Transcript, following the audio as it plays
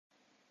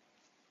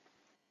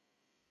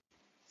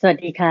สวัส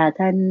ดีค่ะ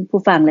ท่าน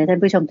ผู้ฟังและท่าน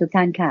ผู้ชมทุก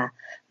ท่านค่ะ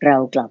เรา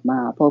กลับมา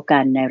พบกั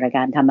นในรายก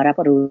ารธรรมรับ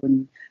อรุณ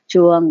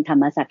ช่วงธร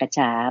รมสักฉ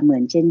าเหมือ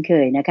นเช่นเค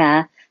ยนะคะ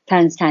ทา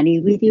งสถานี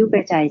วิทยุก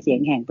ระจายเสียง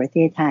แห่งประเท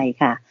ศไทย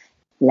ค่ะ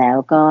แล้ว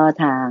ก็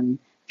ทาง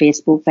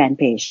Facebook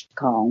Fanpage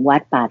ของวั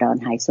ดป่าดอน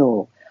หายโศ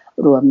ก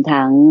รวม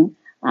ทั้ง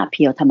เ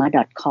พียวธรรมะ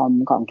 .com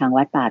ของทาง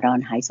วัดป่าดอน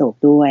หายโศก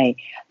ด้วย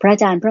พระอา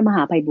จารย์พระมห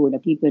าไพบูลย์อ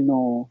ภิปุโน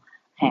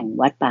แห่ง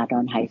วัดป่าดอ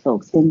นหายโศก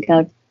ซึ่งก็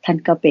ท่าน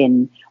ก็เป็น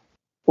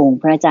องค์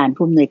พระอาจารย์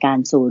ผู้อำนวยการ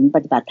ศูนย์ป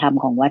ฏิบัติธรรม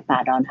ของวัดป่า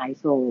ดอนหาย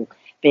โศก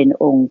เป็น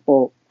องค์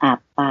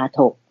ปาถ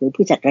กหรือ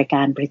ผู้จัดรายก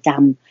ารประจ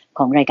ำข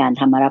องรายการ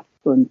ธรรมรับ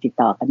อรุณติด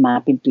ต่อกันมา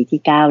เป็นปี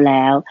ที่9แ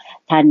ล้ว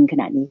ท่านข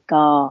ณะนี้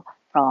ก็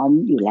พร้อม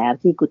อยู่แล้ว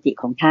ที่กุฏิ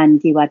ของท่าน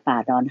ที่วัดป่า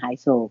ดอนหาย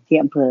โศกที่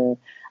อำเภอ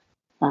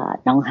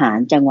หนองหาน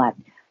จังหวัด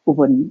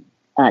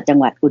จัง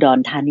หวัดอุดร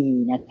ธานี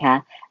นะคะ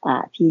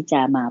ที่จ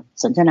ะมา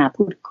สนทนา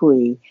พูดคุย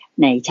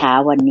ในเช้า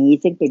วันนี้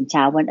ซึ่งเป็นเ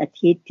ช้าวันอา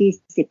ทิตย์ที่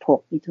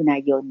16มิถุนา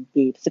ยน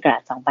ปีพุทธศักรา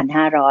ช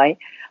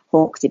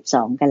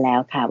2562กันแล้ว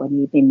ค่ะวัน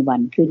นี้เป็นวั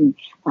นขึ้น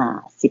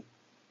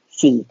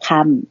14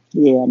ค่ำ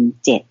เดือน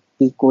7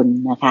ปีกุล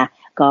นะคะ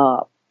ก็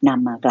น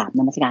ำมากราบน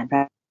มัสการพร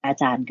ะอา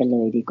จารย์กันเล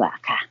ยดีกว่า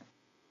ค่ะ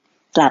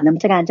กราบนมั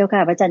สการเจ้าค่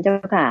ะพระอาจารย์เจ้า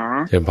ค่ะ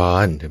เชิญพ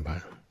ร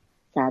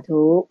สา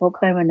ธุพบ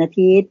กันวันอา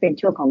ทิตย์เป็น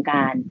ช่วงของก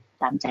าร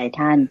ตามใจ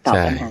ท่านตอบ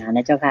ปัญหาน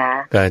ะเจ้าค่ะ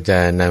ก็จะ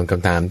นำค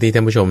ำถามที่ท่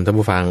านผู้ชมท่าน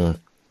ผู้ฟัง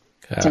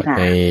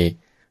ใน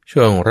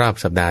ช่วงรอบ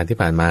สัปดาห์ที่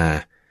ผ่านมา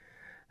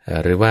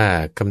หรือว่า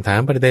คำถาม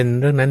ประเด็น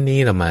เรื่องนั้นนี้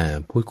เรามา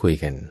พูดคุย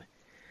กัน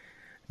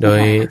โด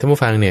ยท่านผู้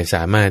ฟังเนี่ยส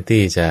ามารถ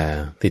ที่จะ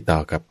ติดต่อ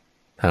กับ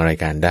ทางราย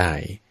การได้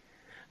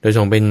โดย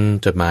ส่งเป็น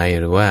จดหมาย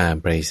หรือว่า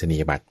ไปรษณี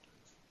ยบัตร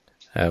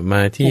ม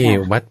าที่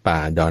วัดป่า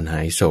ดอนห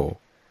ายโศก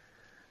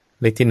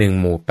เลขที่1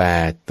หมู่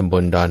8ตำบ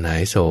ลดอนหา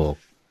ยโศก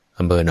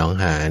อำเภอหนอง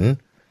หาน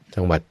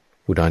จังหวัด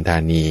อุดรธา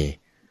นี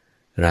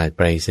รหัสไ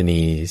ปรษ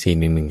ณีย์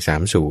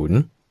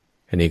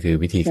41130อันนี้คือ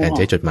วิธีการใ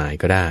ช้จดหมาย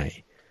ก็ได้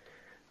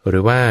หรื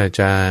อว่า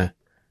จะ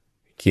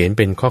เขียนเ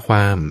ป็นข้อคว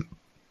าม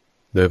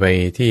โดยไป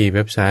ที่เ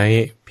ว็บไซ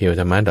ต์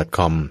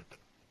pieotama.com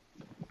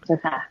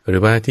หรื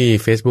อว่าที่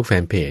Facebook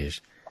Fanpage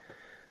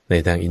ใน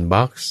ทาง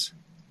Inbox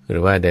หรื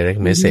อว่า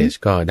Direct Message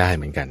ก็ได้เ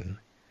หมือนกัน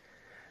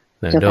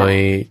โดย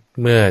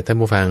เมื่อท่าน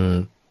ผู้ฟัง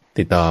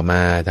ติดต่อม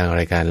าทาง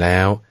รายการแล้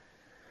ว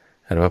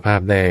อัตภาพ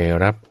ได้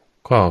รับ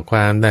ข้อคว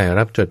ามได้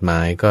รับจดหม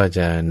ายก็จ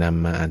ะน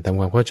ำมาอ่านทำ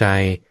ความเข้าใจ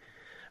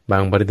บา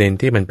งประเด็น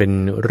ที่มันเป็น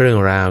เรื่อง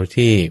ราว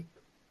ที่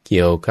เ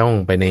กี่ยวข้อง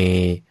ไปใน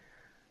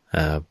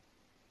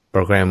โป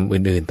รแกรม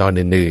อื่นๆตอน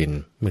อื่น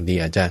ๆบางที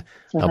อาจจะ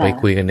เอาไป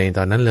คุยกันในต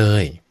อนนั้นเล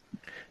ย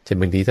เช่น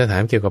บางทีถ้าถา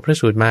มเกี่ยวกับพระ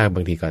สูตรมากบ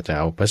างทีก็จะเ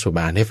อาพระสูตรม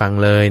าอ่านให้ฟัง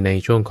เลยใน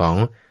ช่วงของ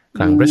ค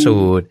ลังพระสู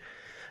ตร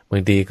บา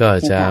งทีก็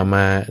จะม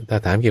าถ้า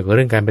ถามเกี่ยวกับเ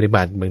รื่องการปฏิ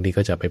บัติบางที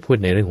ก็จะไปพูด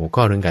ในเรื่องหัวข้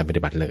อเรื่องการป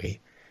ฏิบัติเลย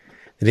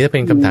ทีนี้ถ้าเป็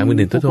นคำถาม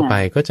อื่นๆทั่วไป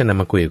ก็จะน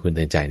ำมาคุยกับคุณเ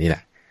ตือนใจนี่แหล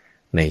ะ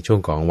ในช่วง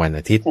ของวัน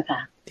อาทิตย์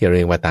ที่เ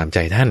รียกว่าตามใจ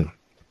ท่าน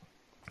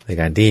ใน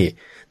การที่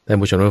ท่าน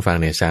ผู้ชมผู้ฟัง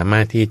เนี่ยสามา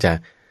รถที่จะ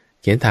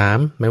เขียนถาม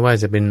ไม่ว่า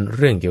จะเป็นเ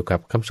รื่องเกี่ยวกับ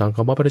คำสอนข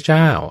องพระพุทธเ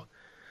จ้า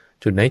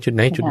จุดไหนจุด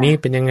นี้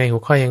เป็นยังไงหั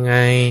วข้อยังไง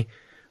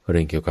เ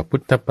รื่องเกี่ยวกับพุ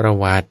ทธประ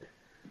วัติ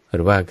ห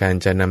รือว่าการ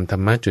จะนำธร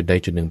รมะจุดใด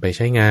จุดหนึ่งไปใ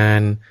ช้งา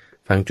น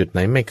ฟังจุดไหน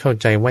ไม่เข้า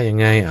ใจว่ายัง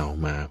ไงเอา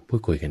มาพู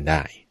ดคุยกันไ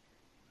ด้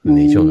ใน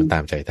ช่วงตา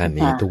มใจท่าน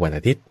นี้ทุกวันอ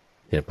าทิตย์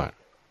เดี๋ยวป่ะ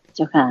เ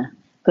จ้าค่ะ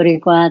ก็เรีย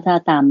กว่าถ้า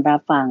ตามรั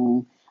บฟัง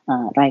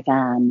รายก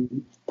าร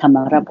ธรรม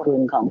รับอรุ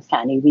ณของสถ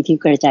านีวิทยุ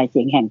กระจายเสี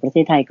ยงแห่งประเท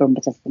ศไทยกรมป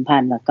ระชาสัมพั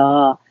นธ์แล้วก็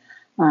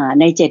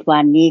ใน7วั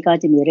นนี้ก็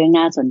จะมีเรื่อง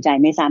น่าสนใจ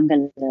ไม่ซ้ำกัน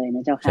เลยน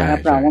ะเจ้าค่ะรั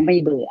บรองว่าไม่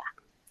เบื่อ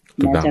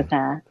นะเจ้า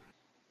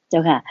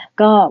ค่ะ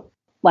ก็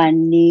วัน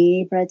นี้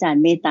พระอาจาร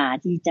ย์เมตตา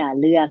ที่จะ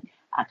เลือก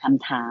ค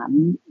ำถาม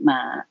มา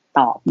ต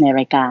อบใน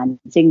รายการ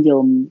ซึ่งโย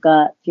มก็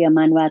เชื่อ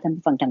มั่นว่าท่าน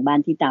ผู้ฟังทางบ้าน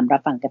ที่ตามรั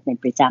บฟังกันเป็น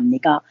ประจำ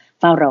นี้ก็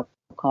เฝ้ารอ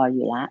คอยอ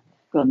ยู่ละ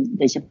รวมโ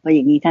ดยเฉพาะอ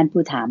ย่างนี้ท่าน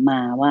ผู้ถามมา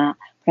ว่า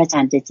พระอาจา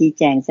รย์จะชี้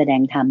แจงแสด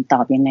งธรรมต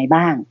อบยังไง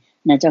บ้าง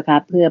นะเจ้าค่ะ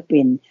เพื่อเ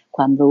ป็นค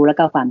วามรู้และ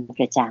ก็ความก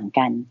ระจ่าง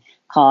กัน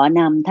ขอ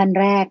นำท่าน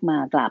แรกมา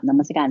กราบน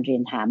มัสการเรีย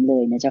นถามเล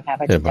ยนะเจ้าค่ะ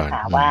พระอาจารย์เจ้าค่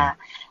ะว่า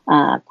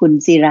คุณ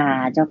ศิรา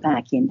เจ้าค่ะ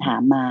เขียนถา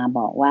มมา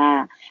บอกว่า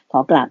ขอ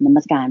กราบน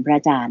มัสการพระ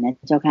อาจารย์นะ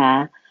เจ้าค่ะ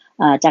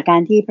จากกา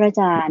รที่พระอา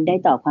จารย์ได้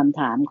ตอบคำ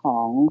ถามขอ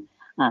ง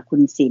คุ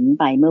ณศิลป์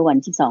ไปเมื่อวัน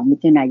ที่2มิ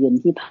ถุนายน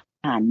ที่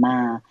ผ่านมา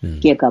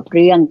เกี่ยวกับเ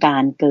รื่องกา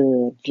รเกิ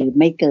ดหรือ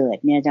ไม่เกิด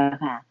เนี่ยเจ้า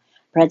ค่ะ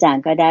พระอาจาร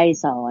ย์ก็ได้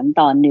สอน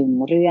ตอนหนึ่ง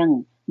เรื่อง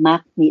มรร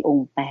คมีอง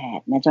ค์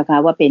8นะเจ้าค่ะ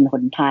ว่าเป็นห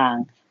นทาง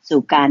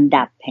สู่การ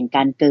ดับแห่งก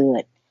ารเกิ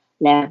ด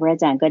และพระอ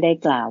าจารย์ก็ได้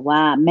กล่าวว่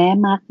าแม้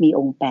มรรคมีอ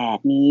งค์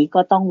8นี้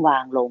ก็ต้องวา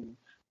งลง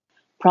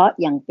เพราะ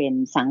ยังเป็น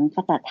สังค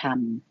ตธรรม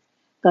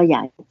ก็อย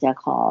ากจะ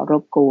ขอร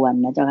บกวน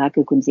นะเจ้าค่ะ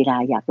คือคุณศิรา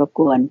อยากรบ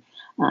กวน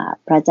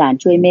พระอาจารย์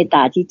ช่วยเมตต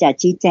าที่จะ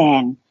ชี้แจ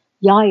ง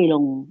ย่อยล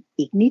ง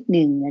อีกนิด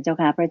นึงนะเจ้า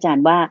ค่ะพระอาจาร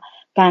ย์ว่า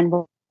การ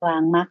วา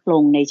งมรรคล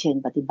งในเชิง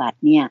ปฏิบัติ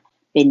เนี่ย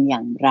เป็นอย่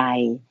างไร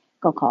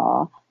ก็ขอ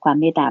ความ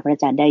เมตตาพระอ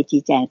าจารย์ได้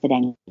ชี้แจงแสด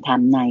งธรรม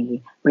ใน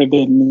ประเ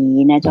ด็นนี้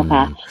นะเจ้า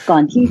ค่ะก่อ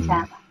นที่จะ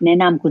แนะ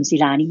นำคุณศิ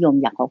รานิยม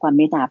อยากขอความเ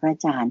มตตาพระอ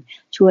าจารย์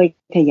ช่วย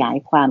ขยาย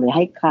ความหรือใ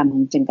ห้ค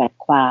ำจำกัด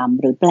ความ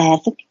หรือแปล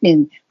สักนิดนึง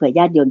เผื่อญ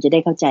าติโยมจะได้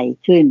เข้าใจ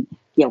ขึ้น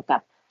เกี่ยวกับ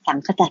สัง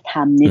คตธร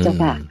รมนี่เจ้า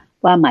ค่ะ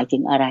ว่าหมายถึ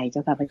งอะไรเจ้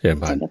าค่ะพระอา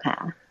จารย์เจ้าค่ะ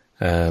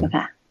เจ้า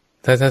ค่ะ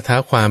ถ้าท้า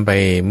ความไป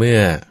เมื่อ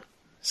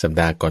สัป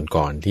ดาห์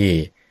ก่อนๆที่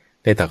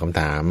ได้ตอบคำ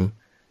ถาม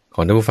ข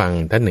องท่านผู้ฟัง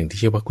ท่านหนึ่งที่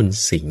ชื่อว่าคุณ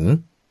สิง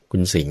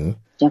ห์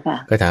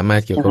ก็ถามมา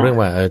เกี่ยวกับเรื่อง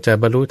ว่าจะ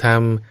บรรลุธรร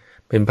ม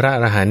เป็นพระอ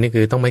รหันต์นี่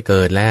คือต้องไม่เ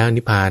กิดแล้ว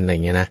นิพพานอะไรอย่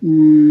างเงี้ยนะ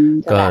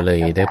ก็เลย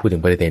ได้พูดถึ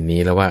งประเด็นนี้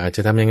แล้วว่าจ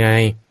ะทำยังไง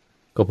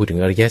ก็พูดถึง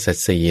อริยสัจ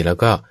สี่แล้ว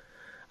ก็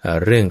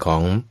เรื่องขอ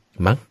ง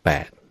มรรคแป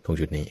ดตรง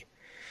จุดนี้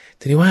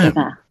ทีนี้ว่า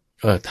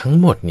ทั้ง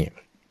หมดเนี่ย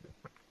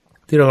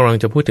ที่เรากำลัง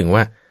จะพูดถึง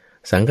ว่า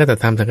สังคต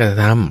ธร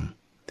รม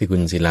ที่คุ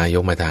ณศิลาย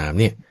กมาถาม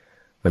เนี่ย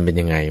มันเป็น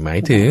ยังไงหมาย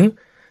ถึง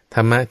ธ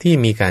รรมะที่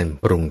มีการ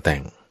ปรุงแต่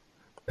ง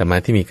ธรรมะ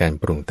ที่มีการ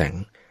ปรุงแต่ง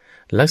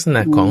ลักษณ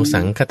ะของ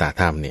สังคต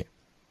ธรรมเนี่ย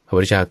พระพุ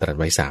ทธเจ้าตรัส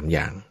ไว้3อ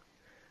ย่าง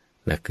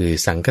นะคือ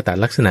สังคต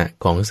ลักษณะ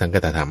ของสังค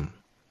ตธรรม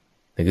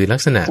นั่นคือลั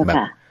กษณะแบบ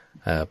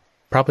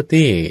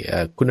property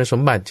คุณส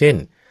มบัติเช่น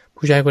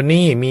ผู้ชายคน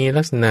นี้มี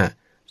ลักษณะ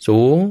สู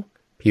ง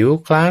ผิว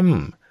คล้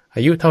ำอ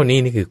ายุเท่านี้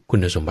นี่คือคุ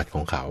ณสมบัติข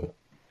องเขา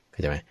เข้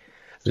าใจไหม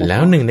แล้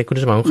วหนึ่งในคุณ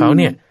สมบัติของเขา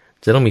เนี่ย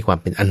จะต้องมีความ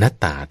เป็นอนัต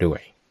ตาด้ว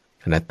ย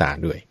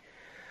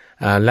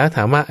แล้วถ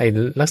ามว่าไอ้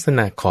ลักษณ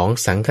ะของ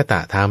สังคต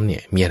ธรรมเนี่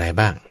ยมีอะไร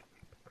บ้าง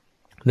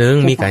หนึ่ง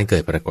มีการเกิ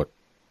ดปรากฏ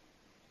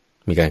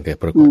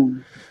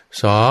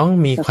สอง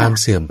มีความ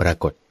เสื่อมปรา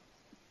กฏ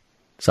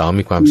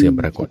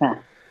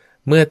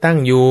เมื่อตั้ง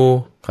อยู่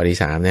ข้อที่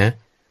3นะ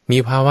มี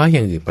ภาวะอย่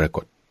างอื่นปราก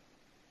ฏ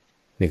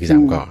นี่คือ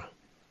3ข้อ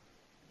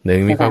หนึ่ง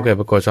มีความเกิด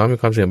ปรากฏ2มี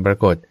ความเสื่อมปรา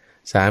กฏ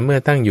3เมื่อ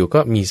ตั้งอยู่ก็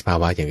มีสภา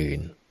วะอย่างอื่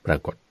นปรา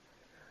กฏ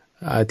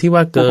ที่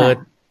ว่าเกิด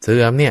เ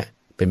สื่อมเนี่ย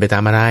เป็นไปตา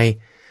มอะไร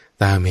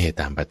ตามเหตุ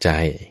ตามปัจจั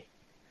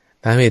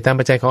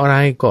ยของอะไร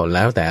ก็แ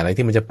ล้วแต่อะไร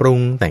ที่มันจะปรุง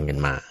แต่งกัน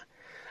มา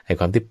ไอ้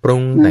ความที่ปรุ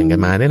งแต่งกัน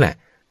มานี่แหละ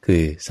คื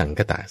อสัง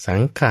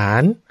ขา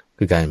ร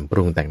คือการป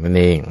รุงแต่งนั่น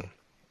เอง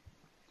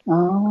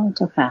เ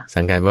จ้าค่ะ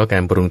สังขารแปลว่ากา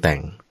รปรุงแต่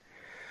ง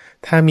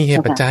ถ้ามีเห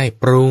ตุปัจจัย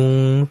ปรุง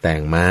แต่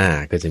งมา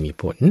ก็จะมี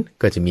ผล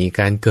ก็จะมี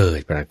การเกิด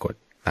ปรากฏ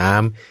ตา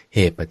มเห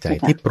ตุปัจจัย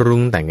ที่ปรุ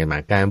งแต่งกันมา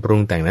การปรุ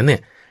งแต่งนั้นเนี่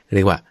ยเ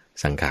รียกว่า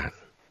สังขาร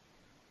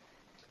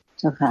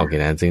โอเค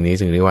นะซึ่ง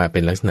เรียกว่าเป็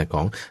นลักษณะข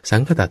องสั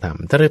งคตธรรม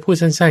ถ้าเราพูด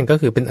สั้นๆก็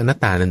คือเป็นอนัต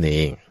ตานั่นเ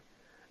อง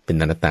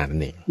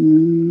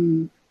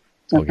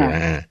โอเคน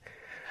ะ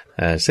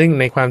ซึ่ง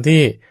ในความ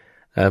ที่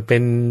เป็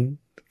น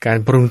การ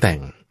ปรุงแต่ง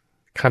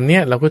คำนี้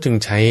เราก็จึง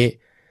ใช้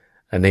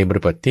ในบ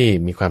ริบทที่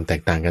มีความแต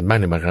กต่างกันบ้าง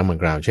ในบางครั้งบาง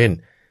คราวเช่น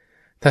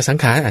ถ้าสัง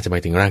ขารอาจจะหมา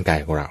ยถึงร่างกาย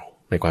ของเรา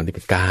ในความที่เ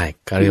ป็นกาย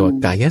ก็เรียกว่า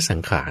กายสั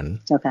งขาร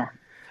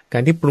กา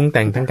รที่ปรุงแ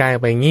ต่งทางกาย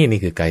ไปงี้นี่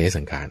คือกาย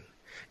สังขาร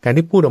การ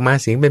ที่พูดออกมา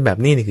เสียงเป็นแบบ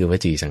นี้นี่คือว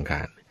จีสังข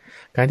าร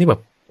การที่แบ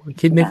บ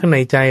คิดในข้างใน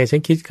ใจฉั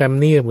นคิดค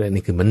ำนี้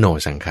นี่คือมโน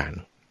สังขาร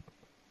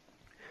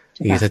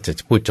ที่ถ้าจะ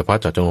พูดเฉพาะ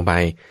เจาะจงลงไป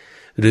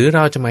หรือเร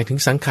าจะหมายถึง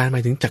สังขารหม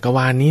ายถึงจักรว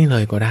าลนี้เล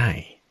ยก็ได้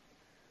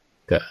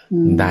ก็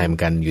ได้เหมือ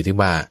นกันอยู่ที่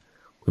ว่า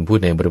คุณพูด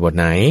ในบริบท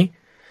ไหน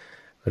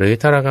หรือ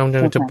ถ้าเรากำ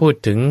ลังจะพูด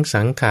ถึง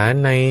สังขาร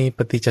ในป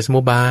ฏิจจสมุ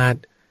ปบาท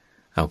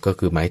ก็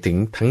คือหมายถึง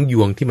ทั้งย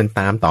วงที่มัน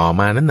ตามต่อ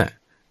มานั่นน่ะ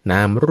น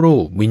ามรู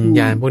ปวิญญ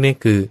าณพวกนี้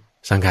คือ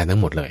สังขารทั้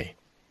งหมดเลย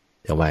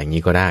แต่ว่าอย่าง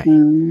นี้ก็ได้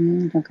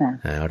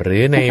หรื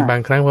อในบา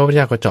งครั้งพระพุทธเ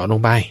จ้าก็เจาะลง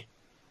ไป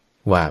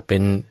ว่าเป็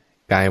น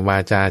กายวา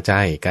จาใจ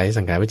กาย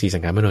สังขารวจีสั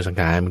งขารมโนสัง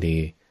ขารบางที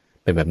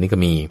เป็นแบบนี้ก็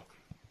มี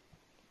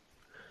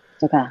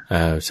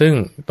ซึ่ง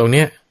ตรงเ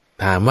นี้ย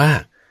ถามว่า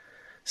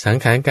สัง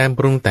ขารการป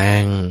รุงแต่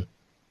ง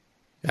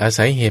อา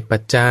ศัยเหตุปั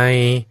จจัย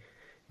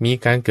มี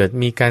การเกิด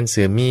มีการเ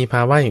สื่อมมีภ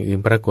าวะอย่างอื่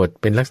นปรากฏ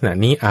เป็นลักษณะ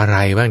นี้อะไร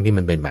บ้างที่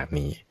มันเป็นแบบ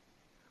นี้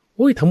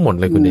ทั้งหมด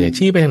เลยคุณเดช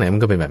ชี้ไปทางไหนมั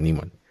นก็เป็นแบบนี้ห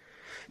มด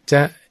จ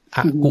ะอ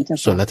กุ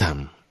ศลธรรม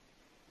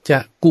จะ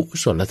กุ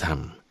ศลธรรม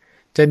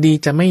จะดี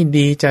จะไม่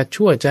ดีจะ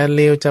ชั่วจะเ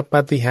ลวจะป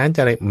าฏิหาริย์จ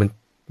ะอะไร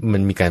มั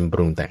นมีการป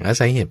รุงแต่งอา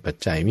ศัยเหตุปัจ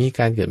จัยมีก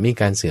ารเกิดมี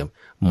การเสื่อม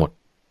หมด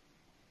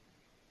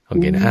โอ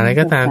เคนะอะไร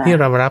ก็ตามที่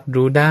เรารับ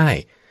รู้ได้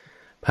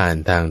ผ่าน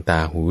ทางตา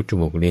หูจ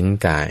มูกลิ้น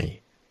กาย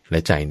และ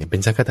ใจเนี่ยเป็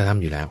นสังคตธรรม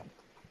อยู่แล้ว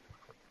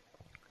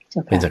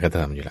เป็นสังคตธร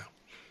รมอยู่แล้ว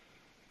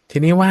ที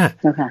นี้ว่า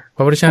พ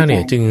ระพุทธเจ้าเนี่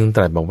ยจึงต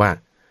รัสบอกว่า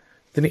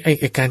ทีนี้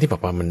ไอ้การที่บอ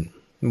กว่ามัน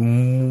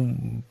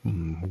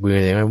เบื่อ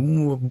อะไรมา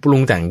ปรุ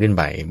งแต่งขึ้น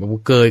ไปมัน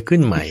เกิดขึ้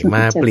นใหม่ม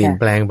าเปลี่ยน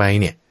แปลงไป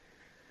เนี่ย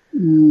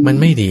มัน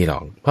ไม่ดีหรอ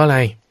กเพราะอะไร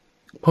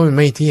เพราะมัน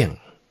ไม่เที่ยง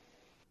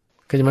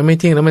ก็จะมันไม่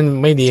เที่ยงแล้วมัน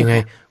ไม่ดียังไง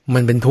มั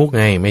นเป็นทุกข์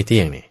ไงไม่เที่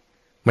ยงเนี่ย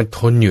มันท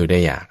นอยู่ได้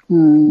ยาก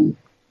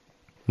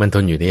มันท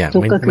นอยู่ได้ยาก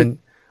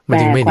มัน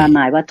จึงไม่ดีความห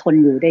มายว่าทน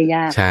อยู่ได้ย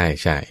ากใช่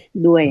ใช่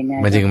ด้วยนะ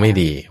มันจึงไม่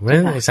ดีเพราะฉะ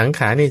นั้นสังข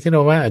ารนี่ที่เร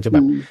าว่าอาจจะแบ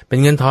บเป็น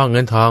เงินท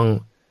อง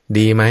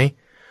ดีไหม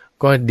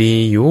ก็ดี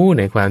อยู่ใ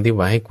นความที่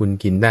ว่าให้คุณ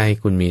กินได้ให้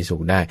คุณมีสุ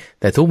ขได้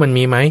แต่ทุกข์มัน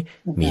มีไหม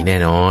มีแน่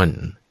นอน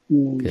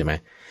ใช่ไหม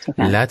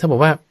แล้วถ้าบอก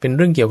ว่าเป็นเ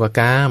รื่องเกี่ยวกับ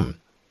กาม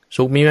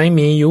สุขมีไหม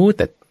มีอยู่แ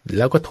ต่แ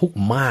ล้วก็ทุกข์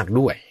มาก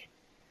ด้วย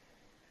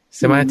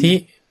สมาธิ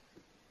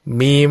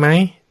มีไหม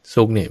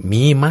สุขเนี่ย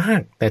มีมา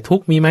กแต่ทุก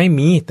ข์มีไหม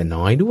มีแต่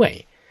น้อยด้วย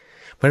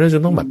เพราะเราจะ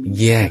ต้องแบบ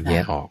แยกแย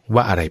ะออก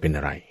ว่าอะไรเป็นอ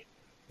ะไร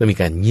ต้องมี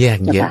การแยก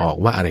แยะออก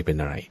ว่าอะไรเป็น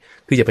อะไร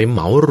คืออย่าไปเหม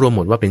ารวมห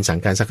มดว่าเป็นสัง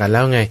ขารแ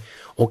ล้วไง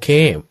โอเค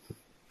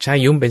ใช่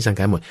ยุ่มเป็นสังข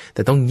ารหมดแ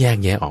ต่ต้องแยก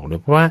แยะออกด้ว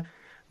ยเพราะว่า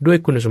ด้วย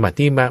คุณสมบัติ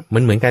ที่มาเ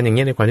หมือนกันอย่างเ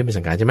งี้ยในความที่เป็น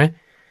สังขารใช่ไหม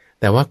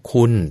แต่ว่า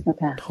คุณ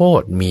โท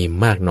ษมี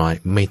มากน้อย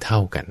ไม่เท่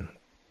ากัน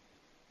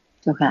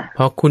พ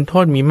อคุณโท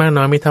ษมีมาก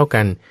น้อยไม่เท่า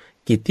กัน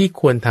กิจที่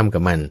ควรทำกั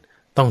บมัน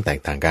ต้องแตก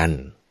ต่างกัน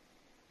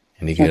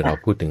อันนี้คือเรา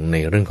พูดถึงใน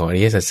เรื่องของอ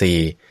ริยสัจสี่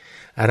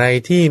อะไร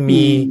ที่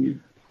มี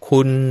คุ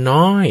ณ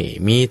น้อย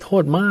มีโท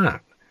ษมาก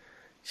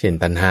เช่น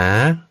ตัณหา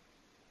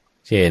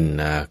เช่น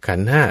ขัน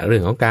ธ์ห้าเรื่อ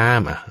งของกา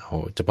มเอา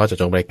เฉพาะเจาะ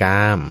จงไปก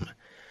าม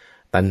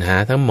ตัณหา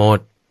ทั้งหมด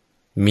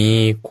มี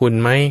คุณ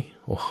ไหม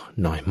โอ้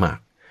น้อยมาก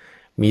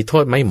มีโท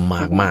ษไหม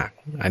มาก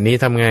อันนี้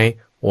ทำไง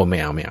โอ้ไม่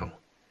เอา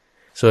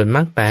ส่วนม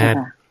รรคแปด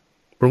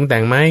ปรุงแต่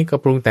งไหมก็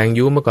ปรุงแต่งอ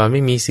ยู่เมื่อก่อนไ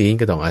ม่มีศีล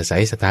ก็ต้องอาศั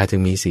ยศรัทธาจึ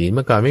งมีศีลเ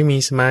มื่อก่อนไม่มี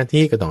สมาธิ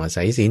ก็ต้องอา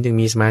ศัยศีลจึง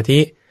มีสมาธิ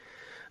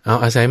เอา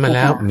อาศัยมาแ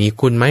ล้วมี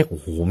คุณไหมโอ้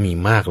โหมี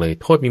มากเลย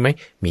โทษมีไหม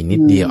มีนิ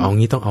ดเดียวเอา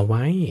งี้ต้องเอาไ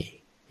ว้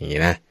อย่าง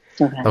นี้นะ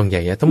ต้องให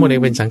ญ่ๆทั้งหมดเล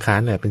ยเป็นสังขาร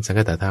แหละเป็นสังค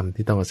ตธรรม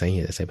ที่ต้องอาศัยเห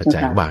ตุอาศัยปัจจั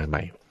ยว่าไป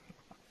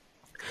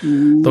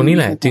ตรงนี้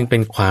แหละจึงเป็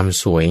นความ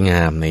สวยง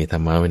ามในธร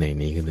รมะวินัย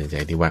นี้คือใจ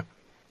ที่ว่า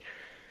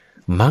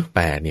มรรคแป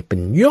ดนี่เป็น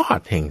ยอ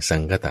ดแห่งสั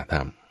งคตธร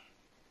รม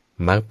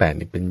มรรคแปด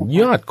นี่เป็น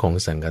ยอดของ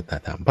สังคต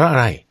ธรรมเพราะอะ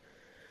ไร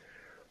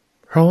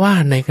เพราะว่า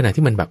ในขณะ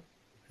ที่มันแบบ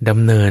ด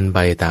ำเนินไป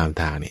ตาม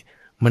ทางเนี่ย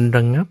มันร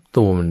ะงับ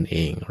ตัวมันเอ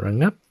งระ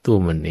งับตัว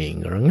มันเอง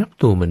ระงับ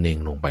ตัวมันเอง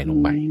ลงไป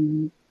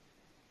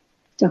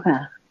เจ้าค่ะ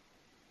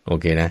โอ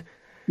เคนะ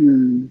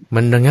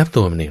มันระงับ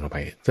ตัวมันเองลงไป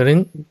ฉะนั้น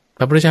พ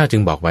ระพุทธเจ้าจึ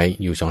งบอกไว้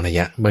อยู่2นัยย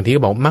ะบางทีก็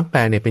บอกมรรคแป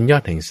ดเนี่ยเป็นยอ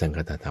ดแห่งสังค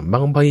ตธรรม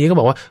บางทีก็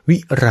บอกว่าวิ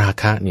รา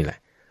คะนี่แหละ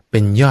เป็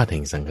นยอดแ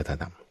ห่งสังคต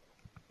ธรรม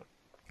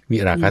วิ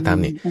ราคะธรรม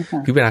นี่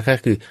คือวิราคะ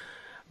คือ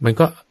มัน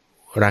ก็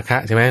ราคะ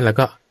ใช่ไหมแล้ว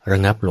ก็ระ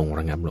งับลง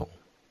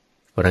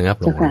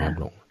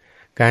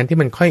การที่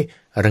มันค่อย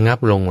ระงับ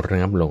ลง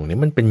นี่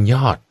มันเป็นย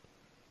อด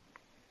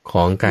ข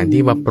องการ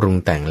ที่ว่าปรุง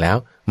แต่งแล้ว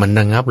มัน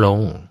ระงับลง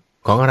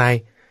ของอะไร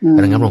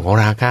ระงับลงของ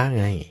ราคะ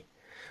ไง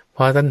พ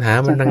อตัณหา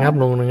มันระงับ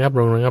ล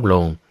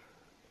ง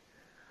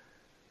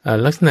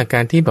ลักษณะกา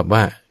รที่แบบว่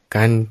าก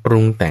ารปรุ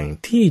งแต่ง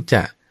ที่จ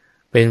ะ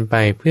เป็นไป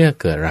เพื่อ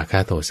เกิดราคะ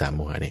โทสะโม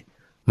หะเนี่ย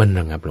มัน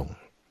ระงับลง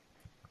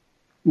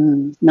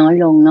น้อย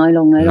ลงเ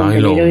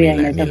รื่อย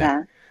ๆนะเจ้าค่ะ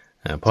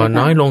พอ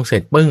น้อยลงเสร็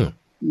จปึ้ง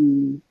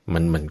มั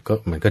น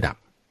ก็ดับ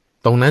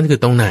ตรงนั้นคือ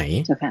ตรงไหน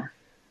เจ้าค่ะ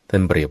ท่า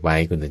นเปรียบไว้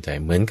คุณใจ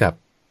เหมือนกับ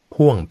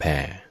พ่วงแพ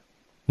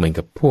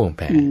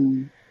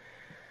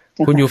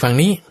คุณอยู่ฝั่ง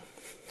นี้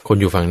คน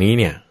อยู่ฝั่งนี้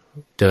เนี่ย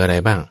เจออะไร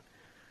บ้าง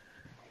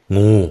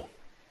งู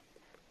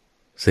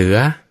เสือ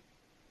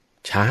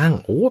ช้าง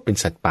โอ้เป็น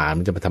สัตว์ป่า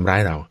มันจะมาทำร้า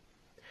ยเรา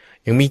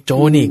ยังมีโจ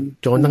รอีก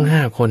โจรตั้ง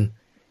5 คน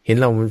เห็น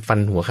เราฟัน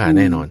หัวขาด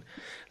แน่นอน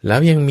แล้ว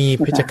ยังมี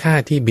เพชฌฆา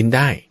ตที่บินไ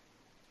ด้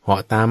เหา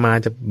ะตามมา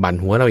จะบั่น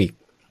หัวเราอีก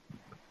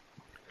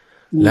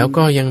แล้ว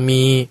ก็ยัง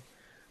มี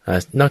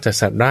นอกจาก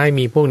สัตว์ร้าย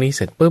มีพวกนี้เ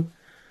สร็จปุ๊บ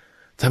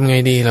ทำไง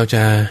ดีเราจ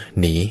ะ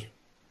หนี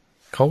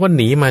เขาก็ห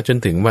นีมาจน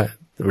ถึงว่า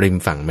ริม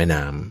ฝั่งแม่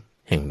น้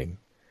ำแห่งหนึ่ง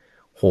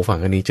โหฝั่ง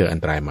นี้เจออัน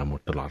ตรายมาหมด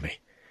ตลอดเลย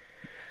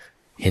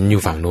เห็นอ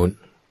ยู่ฝั่งนู้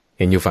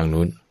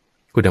น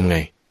กูทำไง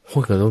โห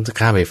เราต้อง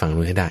ข้ามไปฝั่ง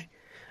นู้นให้ได้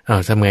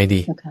ทำไง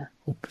ดี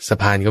สะ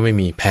พานก็ไม่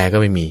มีแพก็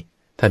ไม่มี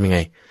ทำยังไง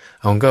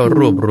ก็ร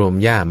วบรวม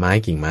หญ้าไม้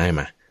กิ่งไม้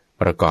มา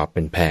ประกอบเ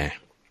ป็นแพ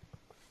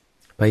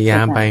พยายา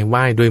มไป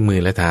ว่ายด้วยมื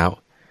อและเท้า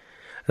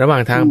ระหว่า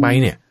งทางไป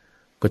เนี่ย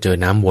ก็เจอ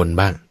น้ำวน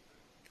บ้าง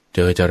เจ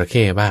อจระเ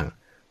ข้บ้าง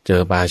เจ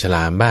อปลาฉล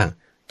ามบ้าง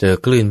เจอ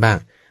คลื่นบ้าง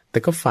แต่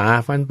ก็ฝ่า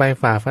ฟัน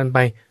ไป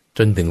จ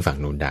นถึงฝั่ง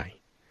นู้นได้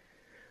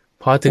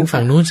พอถึง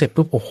ฝั่งนู้นเสร็จ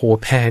ปุ๊บโอ้โห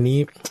แพนี้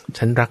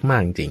ฉันรักมา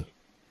กจริง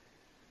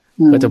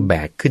ก็จะแบ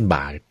กขึ้นบ่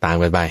าตาม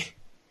ไป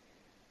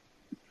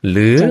ห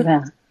รือ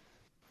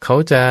เขา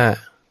จะ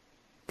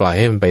ปล่อยใ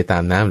ห้มันไปตา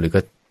มน้ำหรือก็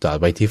จอด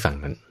ไว้ที่ฝั่ง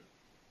นั้น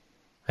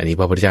อันนี้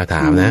พระพุทธเจ้าถ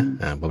ามนะ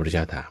พระพุทธเ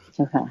จ้าถ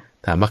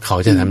ามว่าเขา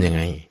จะทำยังไ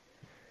ง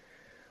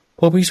พ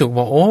วกภิกษุบ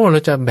อกโอ้เรา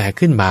จะแบก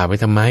ขึ้นบ่าไป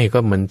ทำไมก็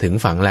มันถึง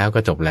ฝั่งแล้วก็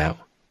จบแล้ว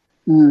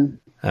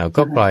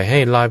ก็ปล่อยให้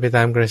ลอยไปต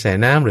ามกระแส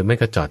น้ำหรือไม่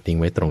ก็จอดทิ้ง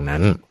ไว้ตรงนั้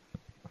น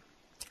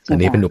อัน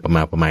นี้เป็นอุปม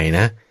าอุปไมย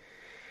นะ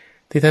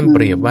ที่ท่านเป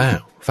รียบว่า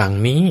ฝั่ง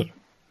นี้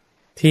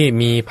ที่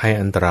มีภัย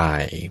อันตรา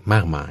ยม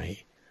ากมาย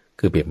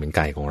คือเปรียบเหมือนก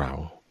ายของเรา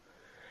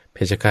เพ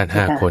ชฌฆาต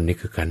5 คนนี่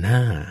คือขันธ์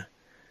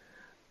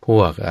5พว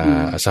ก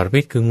อสรพิ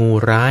ษคืองู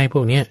ร้ายพ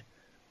วกเนี้ย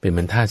เป็นเห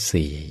มือนธาตุ4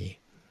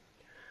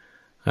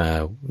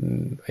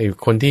ไอ้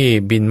คนที่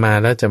บินมา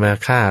แล้วจะมา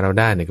ฆ่าเรา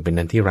ได้เนี่ยก็เป็น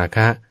นันทิราค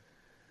ะ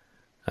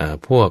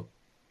พวก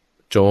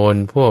โจร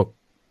พวก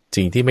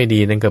สิ่งที่ไม่ดี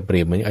นั่นก็เปรี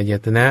ยบเหมือนอาย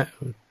ตนะ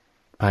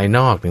ภายน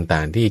อกต่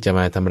างๆที่จะม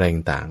าทำอะไร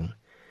ต่าง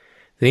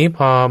ๆทีนี้พ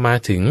อมา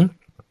ถึง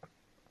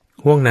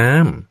ห่วงน้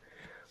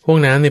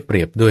ำนี่เป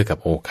รียบด้วยกับ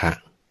โอคะ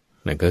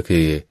นั่นก็คื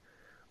อ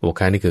โอค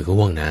ะนี่คือ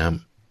ห่วงน้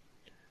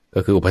ำก็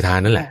คืออุปทาน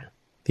นั่นแหละ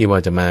ที่ว่า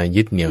จะมา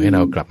ยึดเหนี่ยวให้เร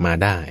ากลับมา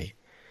ได้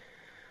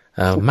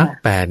มรรค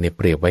แปดเนี่ยเ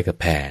ปรียบไว้กับ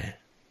แพ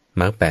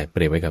มรรคแปดเป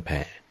รียบไว้กับแพ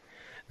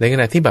ในข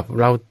ณะที่แบบ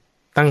เรา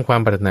ตั้งควา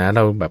มปรารถนาเ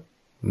ราแบบ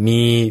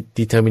มี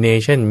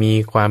determination มี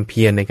ความเ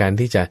พียรในการ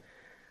ที่จะ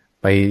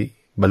ไป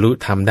บรรลุ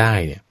ธรรมได้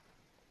เนี่ย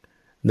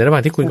ในระหว่า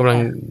งที่คุณกำลัง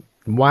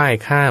ว่าย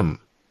ข้าม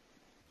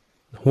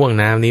ห่วง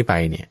น้ำนี้ไป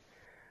เนี่ย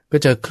ก็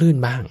เจอคลื่น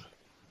บ้าง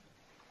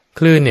ค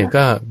ลื่นเนี่ย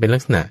ก็เป็นลั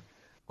กษณะ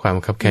ความ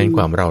คับแค้นค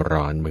วามเร่า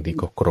ร้อนบางที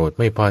ก็โกรธ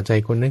ไม่พอใจ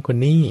คนนั้นคน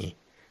นี้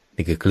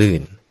นี่คือคลื่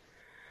น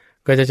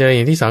ก็จะเจออ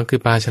ย่างที่สองคือ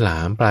ปลาฉลา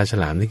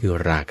มนี่คือ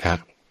รา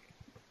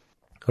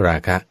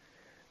คะ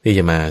ที่จ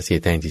ะมาเสีย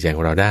แทงจิตใจข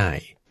องเราได้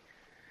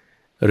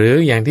หรือ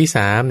อย่างที่ส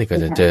ามนี่ก็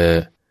จะเจอ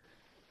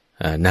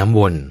น้ำว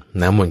น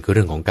คือเ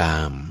รื่องของกา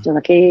มจร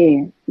ะเข้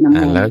น้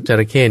ำวนแล้วจ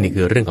ระเข้นี่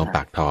คือเรื่องของป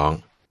ากท้อง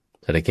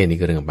จระเข้นี่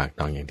คือเรื่องของปาก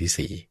ท้องอย่างที่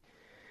สี่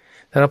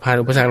ถ้าเราผ่าน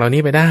อุปสรรคเหล่า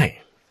นี้ไปได้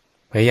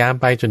พยายาม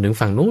ไปจนถึง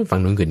ฝั่งนู้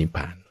นคือนิพพ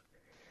าน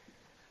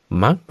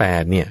มรรคแป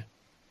ดเนี่ย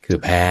คือ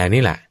แพ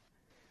นี่แหละ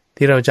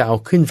ที่เราจะเอา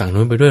ขึ้นฝั่ง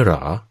นู้นไปด้วยหร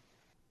อ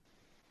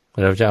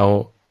เราจะเอา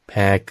แพ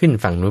ขึ้น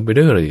ฝั่งนู้นไป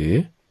ด้วยหรือ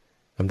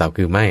คำตอบ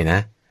คือไม่นะ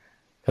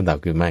คำตอบ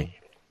คือไม่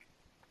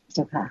เ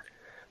จ้าค่ะ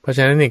เพราะฉ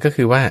ะนั้นนี่ก็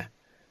คือว่า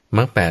ม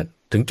รรคแปด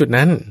ถึงจุด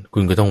นั้นคุ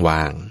ณก็ต้องว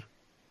าง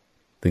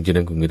ถึงจุด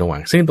นั้นคุณก็ต้องวา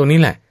งซึ่งตรงนี้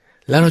แหละ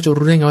แล้วเราจะ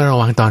รู้ได้ไงว่าเรา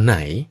วางตอนไหน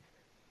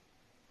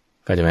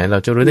ก็จะไหมเรา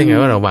จะรู้ได้ไง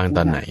ว่าเราวางต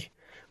อนไหน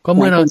ก็เ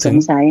มื่อเรา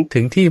ถึ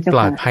งที่ปล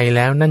อดภัยแ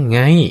ล้วนั่นไ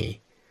ง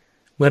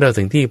เมื่อเรา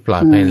ถึงที่ปลอ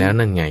ดภัยแล้ว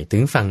นั่นไงถึ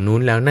งฝั่งนู้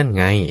นแล้วนั่น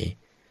ไง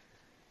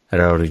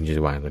เราถึงจ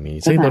ะวางตรงนี้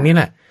ซึ่งตรงนี้แ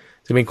หละ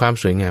จะเป็นความ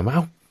สวยงามว่า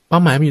เป้า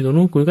หมายมันอยู่ตรง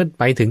นู้นคุณก็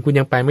ไปถึงคุณ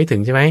ยังไปไม่ถึ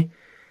งใช่ไหม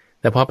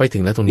แต่พอไปถึ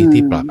งแล้วตรงนี้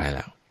ที่ปลอดภัยแ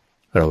ล้ว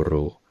เรา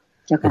รู้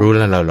แ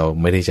ล้วเรา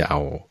ไม่ได้จะเอา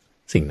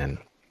สิ่งนั้น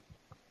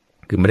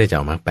คือไม่ได้จะเ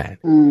อามรรคแปด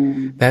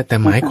แต่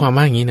หมายความ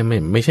ว่าอย่างนี้นะ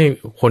ไม่ใช่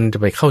คนจะ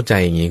ไปเข้าใจ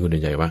อย่างนี้คุณดู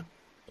ใจว่า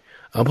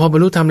พอบร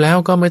รลุธรรมแล้ว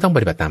ก็ไม่ต้องป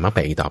ฏิบัติตามมรรคแป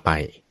ดอีกต่อไป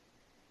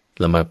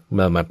เรา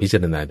มาพิจา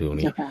รณาดูตรง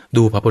นี้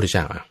ดูพระพุทธเ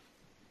จ้า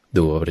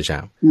ดูพระพุทธเ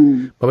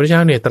จ้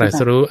าเนี่ยตรัส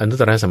รู้อนุต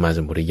ตรสัมมา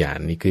สัมพุทธญาณ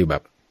นี่คือแบ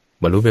บ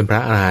บรรลุเป็นพร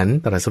ะอรหันต์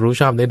ตรัสรู้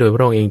ชอบได้โดยพ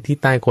ระองค์เองที่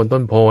ใต้โคนต้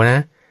นโพนะ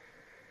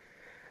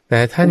แต่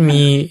ท่าน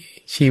มี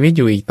ชีวิตอ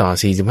ยู่อีกต่อ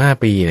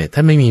45ปีเนี่ยท่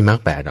านไม่มีมรรค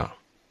แปดหรอก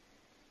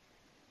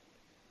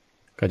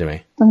ก็จะไหม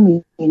ต้อง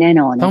มีแน่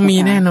นอนต้องมี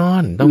แน่น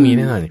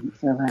อน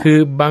คือ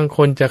บางค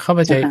นจะเข้า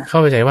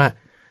ใจว่า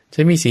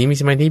ฉันมีศีลมี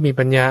สมาธิมี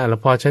ปัญญาแล้ว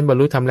พอฉันบรร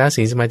ลุธรรมแล้ว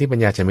ศีลสมาธิปัญ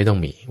ญาฉันไม่ต้อง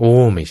มีโอ้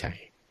ไม่ใช่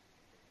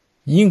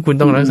ยิ่งคุณ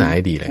ต้องรักษาใ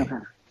ห้ดีเลย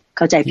เ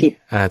ข้าใจผิด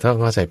ต้อง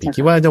เข้าใจผิด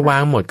คิดว่าจะวา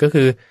งหมดก็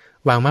คือ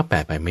วางมรรคแป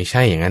ดไปไม่ใ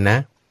ช่อย่างนั้นนะ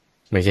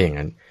ไม่ใช่อย่าง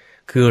นั้น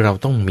คือเรา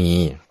ต้องมี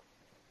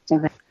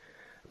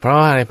เพราะ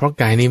อะไรเพราะ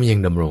กายนี้มันยัง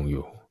ดำรงอ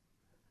ยู่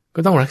ก็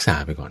ต้องรักษา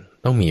ไปก่อน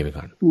ต้องมีไป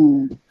ก่อน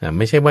ไ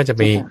ม่ใช่ว่าจะ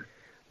ไป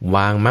ว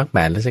างมรรคแป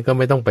ดแล้วฉันก็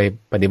ไม่ต้องไป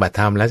ปฏิบัติ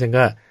ธรรมแล้วฉัน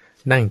ก็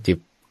นั่งจิบ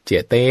เจี๋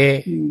ยเต้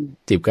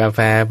จิบกาแฟ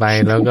ไป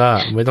แล้วก็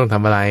ไม่ต้องท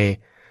ำอะไร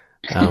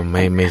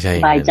ไม่ใช่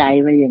สบายใจ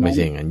ไปอย่างนั้นไม่ใ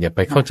ช่อย่างนั้นอย่าไป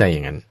เข้าใจอย่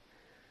างนั้น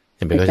อ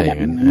ย่าไปเข้าใจอย่า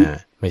งนั้น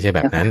ไม่ใช่แบ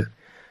บนั้น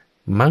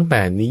มรรคแป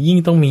ดนี้ยิ่ง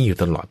ต้องมีอยู่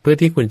ตลอดเพื่อ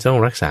ที่คุณจะต้อ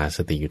งรักษาส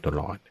ติอยู่ต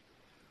ลอด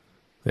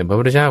แต่พระ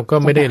พุทธเจ้าก็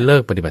ไม่ได้เลิ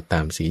กปฏิบัติตา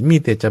มศีลมี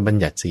แต่จะบัญ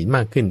ญัติศีลม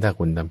ากขึ้นถ้า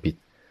คุณทำผิด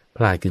พ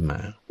ลาดขึ้นมา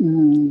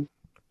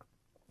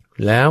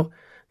แล้ว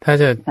ถ้า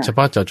จะเฉพ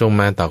าะเจาะจง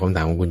มาตอบคำถ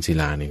ามของคุณศิ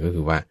ลาเนี่ยก็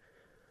คือว่า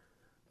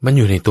มันอ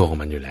ยู่ในตัวของ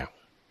มันอยู่แล้ว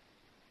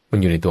มัน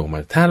อยู่ในตัวของมั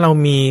นถ้าเรา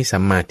มีสั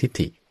มมาทิฏ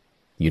ฐิ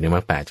อยู่ในมร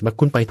รคแปดใช่ไหม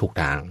คุณไปถูก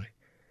ทาง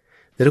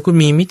แต่ถ้าคุณ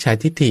มีมิจฉา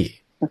ทิฏฐิ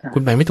คุ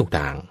ณไปไม่ถูกท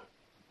าง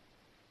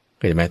เ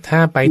ห็นไหมถ้า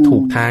ไปถู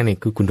กทางเนี่ย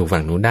คือคุณถูก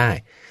ฝั่งนู้นได้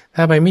ถ้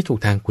าไปไม่ถูก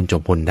ทางคุณจะ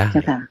วนได้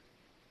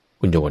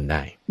คุณจะวนไ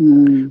ด้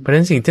เพราะฉะ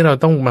นั้นสิ่งที่เรา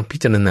ต้องมาพิ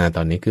จารณาต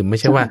อนนี้คือไม่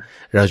ใช่ว่า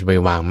เราจะไป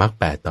วางมรรค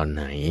แปดตอนไ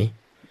หน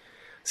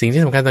สิ่ง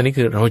ที่สำคัญตอนนี้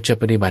คือเราจะ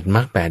ปฏิบัติม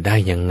รรคแปดได้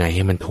ยังไงใ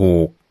ห้มันถู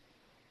ก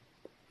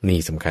นี่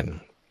สำคัญ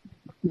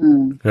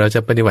เราจะ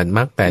ปฏิบัติม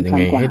รรคแปดยังไ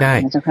งให้ได้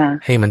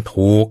ให้มัน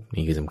ถูก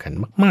นี่คือสำคัญ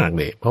มากๆ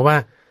เลยเพราะว่า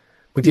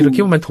บางทีเราคิ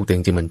ดว่ามันถูกแต่จ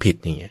ริงๆมันผิด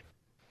อย่างเงี้ย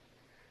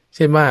เ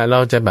ช่นว่าเรา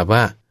จะแบบว่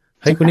า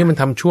เฮ้ยคนนี้มัน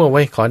ทำชั่วไ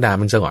ว้ขอด่า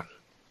มันซะก่อน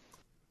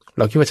เ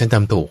ราคิดว่าฉันท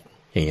ำถูก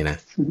อย่างงี้นะ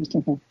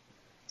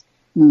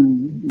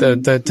แ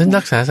ต่ฉัน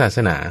รักษาศาส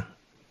นา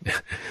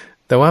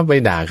แต่ว่าไป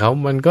ด่าเขา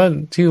มันก็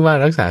ชื่อว่า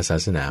รักษาศา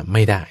สนาไ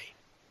ม่ได้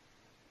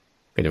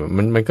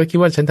มันก็คิด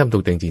ว่าฉันทำถู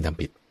กแต่จริงๆท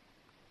ำผิด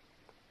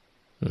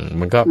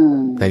มันก็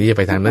แทนที่จะไ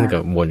ปทางนั้นกั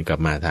บวนกลับ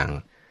มา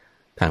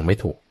ทางไม่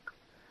ถูก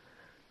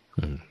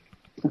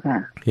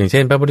อย่างเช่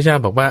นพระพุทธเจ้า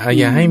บอกว่า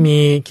อย่าให้มี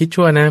คิด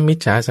ชั่วนะมิจ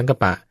ฉาสังกัป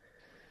ปะ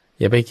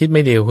อย่าไปคิดไ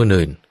ม่ดีกับคน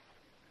อื่น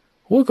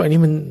โอ้ยก่อนนี้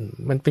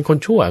มันเป็นคน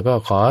ชั่วก็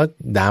ขอ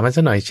ด่ามันซ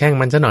ะหน่อยแช่ง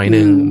มันซะหน่อย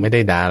นึงไม่ได้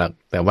ด่าหรอก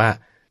แต่ว่า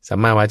สัม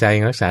มาวาจา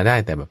ยังรักษาได้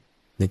แต่แบบ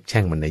นึกแช่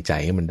งมันในใจ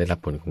ให้มันได้รับ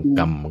ผลของก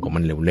รรมของ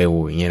มันเร็ว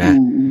ๆอย่างเงี้ยนะ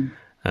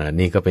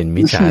นี่ก็เป็น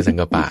มิจฉาสัง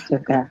กัปปะ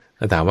แ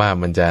ล้วถามว่า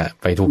มันจะ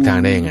ไปถูกทาง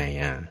ได้ยังไง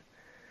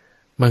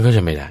มันก็จ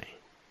ะไม่ได้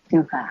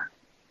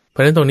เพรา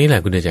ะฉะนั้นตรงนี้แหละ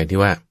คุณเดชใจที่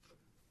ว่า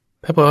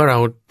ถ้าเพราะเรา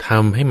ท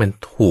ำให้มัน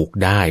ถูก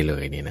ได้เล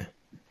ยเนี่ยนะ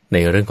ใน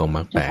เรื่องของม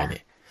รรคแปดเนี่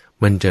ย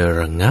มันจะ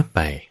ระงับไป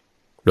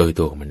โดย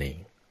ตัวของมันเอง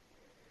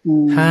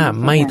ถ้า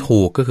ไม่ถู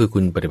กก็คือคุ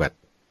ณปฏิบัติ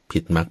ผิ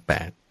ดมรรคแป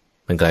ด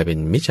มันกลายเป็น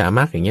มิจฉาม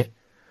รรคอย่างเงี้ย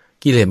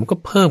กิเลสมันก็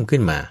เพิ่มขึ้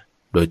นมา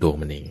โดยตัว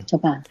มันเอง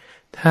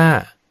ถ้า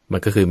มั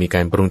นก็คือมีกา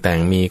รปรุงแต่ง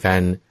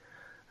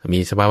มี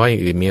สภาวะอย่า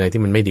งอื่นมีอะไร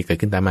ที่มันไม่ดีเกิด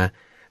ขึ้นตามมา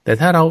แต่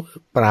ถ้าเรา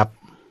ปรับ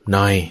ห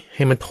น่อยใ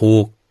ห้มันถู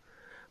ก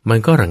มัน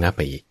ก็ระงับไ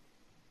ปอีก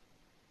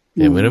แ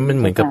ต่เพราะนั้นมัน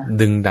เหมือนกับ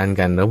ดึงดัน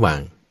กันระหว่าง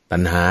ตั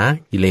ณหา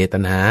กิเลสตั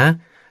ณหา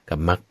กับ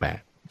มรรคแปด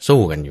สู้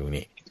กันอยู่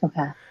นี่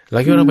เรา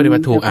คิดว่าเราปฏิบั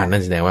ติถูกนั่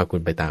นแสดงว่าคุ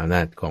ณไปตามอำน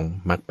าจของ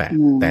มรรคแปด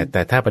แ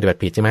ต่ถ้าปฏิบัติ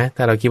ผิดใช่ไหม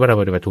ถ้าเราคิดว่าเรา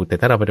ปฏิบัติถูกแต่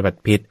ถ้าเราปฏิบัติ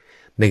ผิด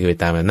นั่นคือไป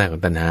ตามอำนาจขอ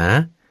งตัณหา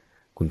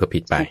คุณก็ผิ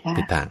ดไป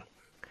ผิดทาง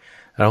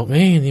เรา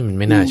นี่มัน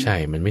ไม่น่าใช่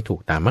มันไม่ถูก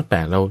ตามมรรคแป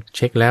ดเราเ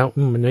ช็คแล้ว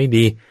มันไม่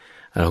ดี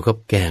เราก็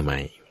แก้ใหม่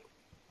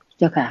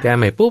แก้ใ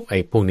หม่ปุ๊บไอ้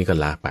พวกนี้ก็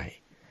ละไป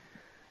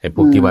ไอ้พ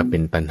วกที่ว่าเป็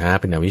นปัญหา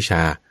เป็นอวิชช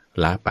า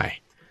ละไป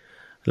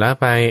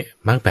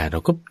มรรคแปดเร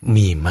าก็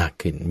มีมาก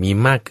ขึ้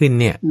น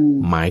เนี่ย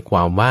หมายคว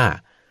ามว่า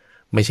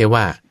ไม่ใช่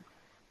ว่า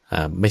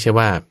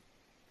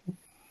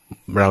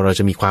เรา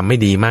จะมีความไม่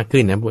ดีมาก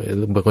ขึ้นนะ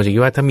บางคนจะคิ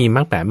ดว่าถ้ามีม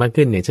รรคแปดมาก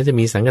ขึ้นเนี่ยฉันจะ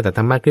มีสังกัตธร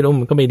รมมากขึ้น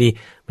มันก็ไม่ดี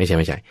ไม่ใ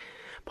ช่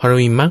พอเรา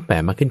มีมรรคแป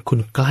ดมากขึ้นคุณ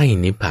ใกล้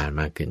นิพพาน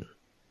มากขึ้น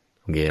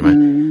โอเคไหม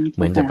เห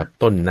มือนจะแบบ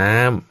ต้นน้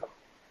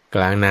ำก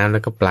ลางน้ำแล้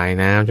วก็ปลาย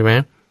น้ำใช่ไหม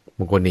บ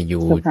างคนเนี่ยอ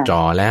ยู่จ่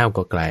อแล้ว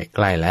ก็ใก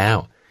ล้แล้ว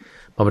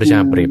พระพุทธเจ้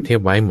าเปรียบเทีย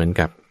บไว้เหมือน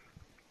กับ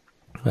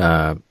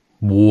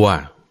วัว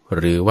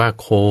หรือว่า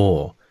โค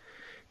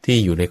ที่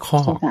อยู่ในค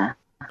อก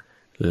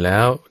แล้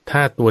วถ้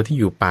าตัวที่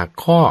อยู่ปาก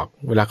คอก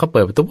เวลาเขาเ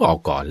ปิดประตูออก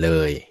ก่อนเล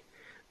ย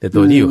แต่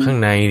ตัวที่อยู่ข้าง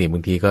ในนี่บา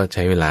งทีก็ใ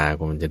ช้เวลาก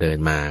ว่ามันจะเดิน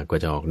มากว่า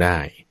จะออกได้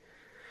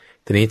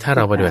ทีนี้ถ้าเ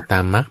ราปฏิบัติตา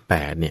มมรรคแป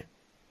ดเนี่ย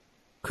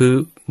คือ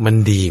มัน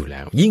ดีอยู่แ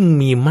ล้วยิ่ง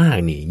มีมาก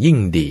นี่ยิ่ง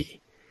ดี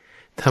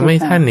ทำให้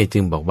ท่านเนี่ยจึ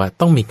งบอกว่า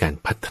ต้องมีการ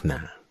พัฒนา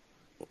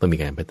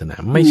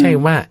ไม่ใช่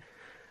ว่า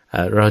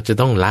เราจะ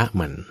ต้องละ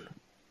มัน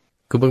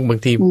คือบาง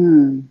ที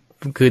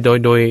คือ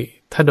โดย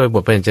ถ้าโดยบ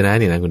ทพยัญชนะ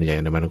เนี่ยนะคุณใหญ่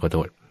นะมันขอโท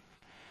ษ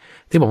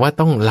ที่บอกว่า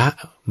ต้องละ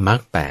มรรค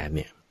แปดเ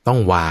นี่ยต้อง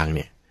วางเ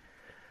นี่ย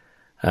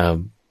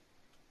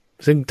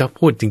ซึ่งถ้า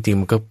พูดจริงๆ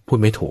มันก็พูด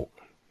ไม่ถูก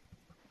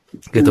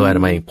คือตัวอะไ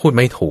รพูด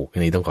ไม่ถูกอั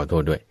นนี้ต้องขอโท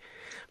ษด้วย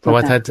เพราะว่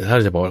าถ้าเร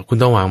าจะบอกว่าคุณ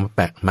ต้องวางมร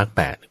รคแ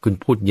ปดคุณ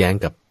พูดแย้ง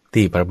กับ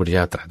ที่พระพุทธเ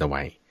จ้าตรัสเอาไ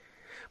ว้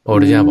พระพุ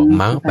ทธเจ้าบอก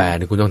มรรคแปด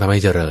คุณต้องทำให้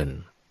เจริญ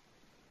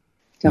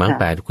มรรค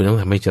แปดคุณต้อง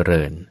ทำให้เจ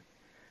ริญ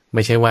ไ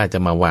ม่ใช่ว่าจะ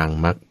มาวาง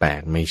มรรคแป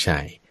ดไม่ใช่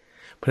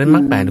เพราะฉะนั้นมร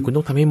รคแปดคุณ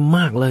ต้องทำให้ม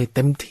ากเลยเ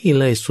ต็มที่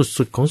เลย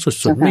สุดๆของ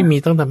สุดๆไม่มี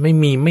ต้องทำไม่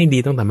มีไม่ดี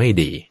ต้องทำให้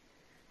ดี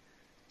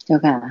เจ้า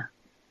ค่ะ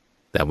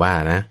แต่ว่า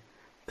นะ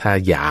ถ้า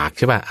อยากใ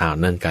ช่ป่ะ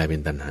นั่นกลายเป็น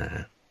ตัณหา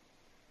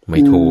ไม่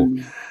ถูก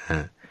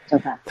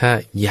ถ้า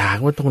อยาก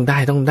ว่าต้องได้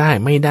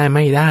ไม่ไ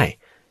ด้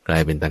กลา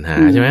ยเป็นตัณหา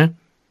ใช่ไหม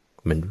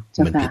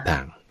มันผิดทา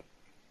ง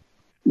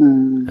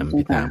มัน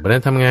ผิดทางเพราะฉะนั้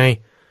นทำไง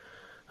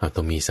ต้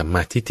องมีสัมม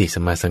าทิฏฐิสั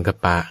มมาสังกัป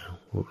ปะ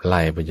ไ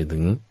ล่ไปจนถึ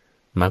ง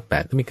มรรคแป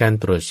ดต้องมีการ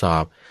ตรวจสอ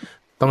บ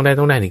ต้องได้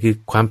นี่คือ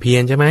ความเพีย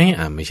รใช่ไหม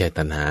ไม่ใช่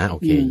ตัณหาโอ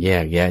เคแย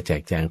กแยะแจ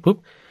กแจงปุ๊บ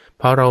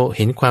พอเราเ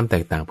ห็นความแต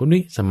กต่างปุ๊บ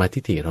นี่สมาธิ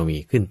ที่เรามี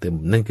ขึ้นเติม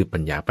นั่นคือปั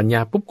ญญา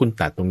ปุ๊บคุณ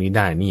ตัดตรงนี้ไ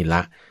ด้นี่ล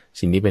ะ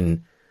สิ่งนี้เป็น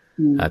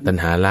ตัณ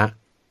หาละ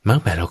มรรค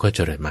แปดเราก็เจ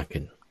ริญมาก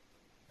ขึ้น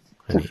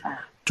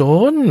จ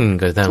น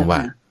กระทั่งว่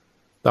า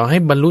ต่อให้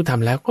บรรลุธรร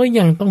มแล้วก็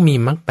ยังต้องมี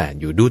มรรคแปด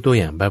อยู่ดูตัว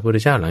อย่างพระพุทธ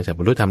เจ้าหลังจากบ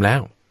รรลุธรรมแล้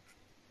ว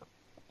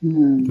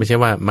ไม่ใช่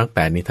ว่ามรรคแป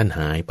ดนี้ท่านห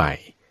ายไป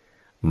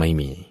ไ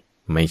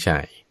ม่ใช่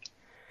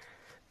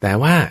แต่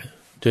ว่า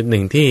จุดห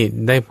นึ่งที่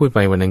ได้พูดไป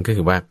วันนั้นก็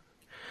คือว่า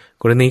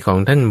กรณีของ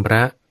ท่านพร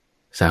ะ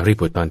สารี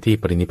บุตรตอนที่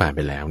ปรินิพพานไ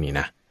ปแล้วนี่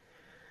นะ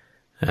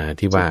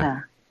ที่ว่า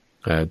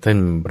ท่าน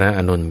พระอ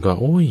านนท์ก็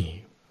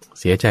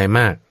เสียใจม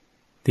าก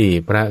ที่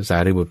พระสา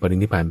รีบุตรปริ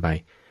นิพพานไป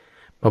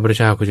พระพุทธ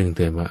เจ้าก็จึงเ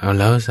ตือนว่าเอา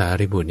แล้วสา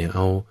รีบุตรเนี่ยเอ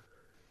า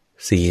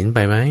ศีลไป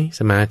ไหม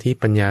สมาธิ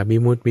ปัญญาวิ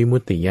มุ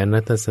ตติญาณ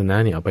ทัศนะ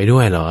เนี่ยเอาไปด้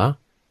วยเหรอ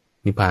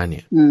นิพพานเ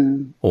นี่ย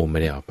ไม่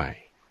ได้เอาไป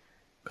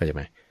เข้าใจไห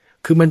ม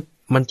คือ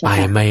มันไป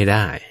ไม่ไ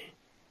ด้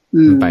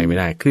มันไปไม่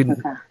ได้ขึ้น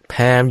แพ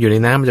มอยู่ใน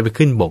น้ำมันจะไป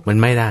ขึ้นบกมัน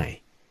ไม่ได้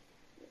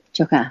เ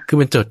จ้าค่ะคือ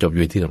มันจบอ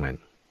ยู่ที่ตรงนั้น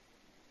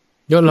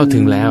ยศเราถึ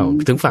งแล้ว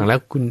ถึงฝั่งแล้ว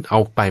คุณเอา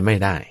ไปไม่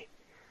ได้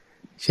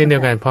เช่นเดีย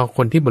วกันพอค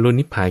นที่บรรลุ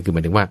นิพพานคือหม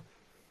ายถึงว่า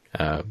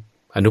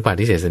อนุปา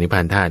ทิเสสนิพพา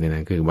นธาตุเนี่ยน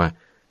ะคือว่า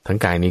ทั้ง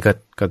กายนี้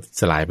ก็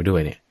สลายไปด้ว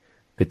ยเนี่ย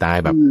คือตาย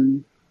แบบ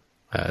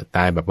ต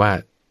ายแบบว่า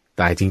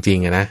ตายจริง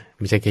ๆนะ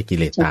ไม่ใช่แค่กิ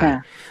เลส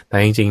ตา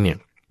ยจริงๆเนี่ย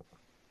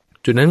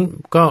จุดนั้น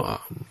ก็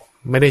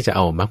ไม่ได้จะเอ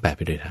ามรรคแปดไ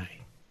ปด้วยได้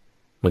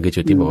มันคือ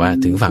จุดที่บอกว่า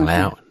ถึงฝั่งแล้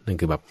วนั่น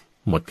คือแบบ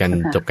หมดกัน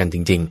จบกันจ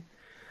ริง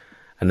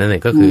ๆอันนั้นเนี่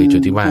ยก็คือจุ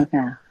ดที่ว่า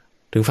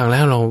ถึงฝั่งแล้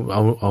วเรา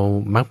เอา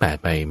มรรคแปด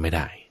ไปไม่ไ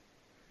ด้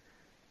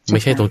ไม่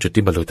ใช่ตรงจุด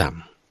ที่บรรลุธรรม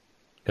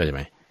เข้าใจไห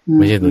ม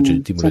ไม่ใช่ตรงจุด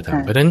ที่บรรลุธรรม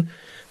เพราะฉะนั้น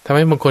ทำใ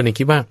ห้บางคนเนี่ย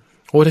คิดว่า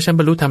ถ้าฉัน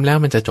บรรลุธรรมแล้ว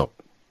มันจะจบ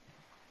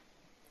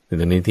แต่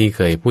ตรงนี้ที่เ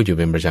คยพูดอยู่เ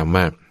ป็นประจำม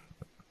าก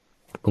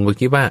ผมก็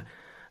คิดว่า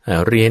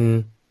เรียน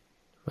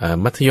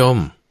มัธยม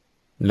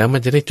แล้วมั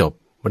นจะได้จบ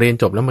เรียน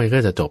จบแล้วมันก็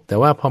จะจบแต่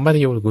ว่าพอมัธ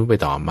ยมคุณไป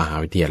ต่อมหา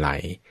วิทยาลัย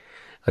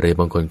หรือ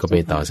บางคนก็ไป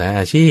ต่อสาย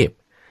อาชีพ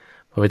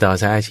พอไปต่อ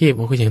สายอาชีพ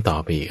มันก็ยังต่อ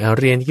ไปอีก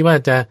เรียนคิดว่า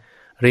จะ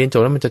เรียนจ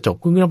บแล้วมันจะจบ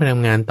คุณก็ต้องไปท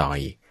ำงานต่อ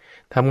อีก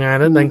ทำงาน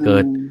แล้วดันเกิ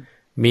ด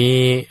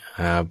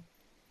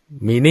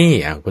มีหนี้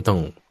ก็ต้อ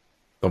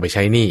งไปใ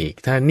ช้หนี้อีก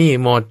ถ้าหนี้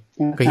หมด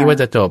ก็คิดว่า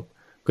จะจบ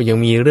ก็ยัง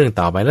มีเรื่อง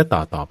ต่อไปแล้ว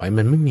ต่อไป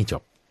มันไม่มีจ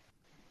บ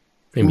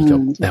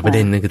แต่ประเ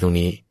ด็นนั่นคือตรง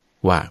นี้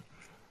ว่า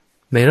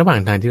ในระหว่าง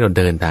ทางที่เรา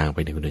เดินทางไป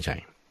ในคุณใจ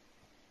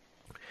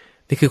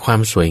นี่คือความ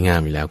สวยงาม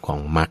อยู่แล้วของ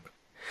มร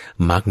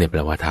รคเนี่ยแปล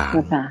ว่าทาง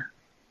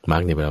มรร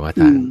คเนี่ยแปลว่า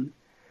ทาง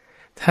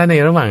ถ้าใน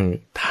ระหว่าง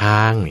ท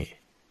างเนี่ย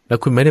แล้ว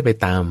คุณไม่ได้ไป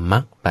ตามมรร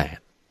คแปด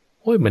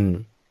มัน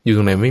อยู่ต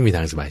รงไหนไม่มีท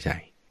างสบายใจ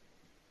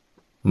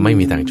ไม่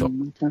มีทางจบ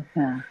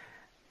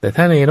แต่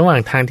ถ้าในระหว่า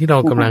งทางที่เรา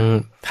กำลัง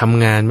ท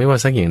ำงานไม่ว่า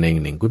สักอย่างใดอย่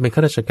างหนึ่งคุณเป็นข้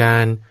าราชกา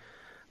ร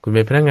คุณเ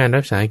ป็นพนักงานรั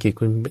ฐวิสาหกิจ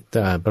คุณ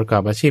ประกอ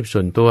บอาชีพส่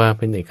วนตัวเ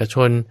ป็นเอกช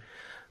น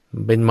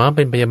เป็นหมอเ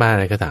ป็นพยาบาลอ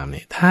ะไรก็ตามเ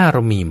นี่ยถ้าเร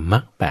ามีมรร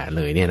คแปด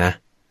เลยเนี่ยนะ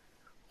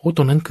โอ้ต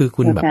รงนั้นคือ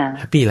คุณแบบแ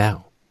ฮปปี้แล้ว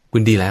คุ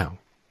ณดีแล้ว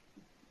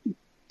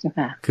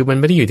คือมัน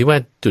ไม่ได้อยู่ที่ว่า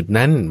จุด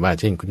นั้นว่า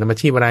เช่นคุณทำอา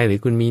ชีพอะไรหรือ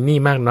คุณมีหนี้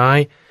มากน้อย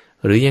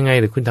หรือยังไง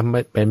หรือคุณท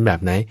ำเป็นแบบ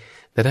ไหน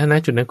แต่ถ้าณ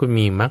จุดนั้นคุณ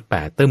มีมรรคแป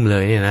ดตึ้มเล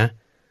ยเนี่ยนะ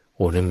โ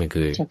อ้นั่นมัน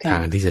คือทา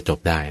งที่จะจบ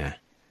ได้นะ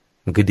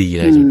มันคือดี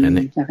เลยจุดนั้นเ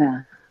นี่ย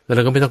แล้วเร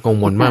าก็ไม่ต้องกัง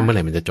วลว่าเมื่อไห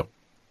ร่มันจะจบ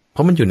เพร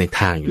าะมันอยู่ใน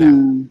ทางอยู่แล้ว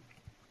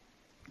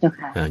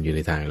อยู่ใน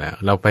ทางแล้ว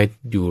เราไป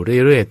อยู่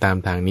เรื่อยๆตาม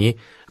ทางนี้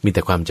มีแ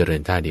ต่ความเจริ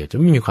ญท่าเดียวจะ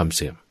ไม่มีความเ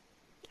สื่อม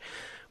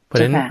เพราะฉ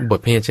ะนั้นบท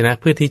พยัญชนะ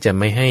เพื่อที่จะ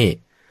ไม่ให้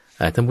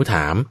ท่านผู้ถ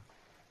าม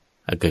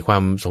เกิดควา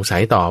มสงสั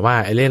ยต่อว่า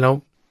ไอ้เรื่องแล้ว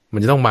มั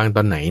นจะต้องวางต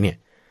อนไหนเนี่ย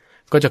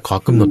ก็จะขอ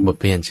กำหนดบท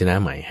พยัญชนะ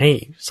ใหม่ให้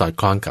สอด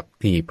คล้องกับ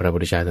ที่พระพุท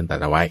ธเจ้าตรัส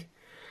เอาไว้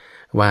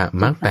ว่า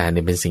มรรคแปดเ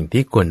นี่ยเป็นสิ่ง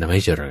ที่ควรทำให้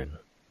เจริญ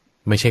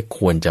ไม่ใช่ค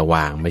วรจะว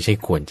างไม่ใช่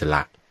ควรจะล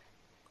ะ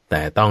แต่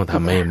ต้องท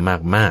ำให้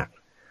มาก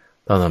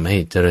ๆต้องทำให้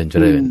เจริญ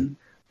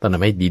ต้องท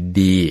ำให้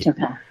ดี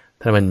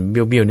ๆถ้ามันเ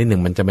บี้ยวๆนิดหนึ่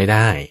งมันจะไม่ไ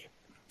ด้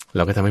เร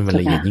าก็ทำให้มัน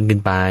ละเอียดยิ่งขึ้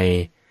นไป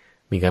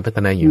มีการพัฒ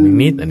นาอย่าง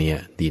นิดอันนี้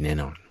ดีแน่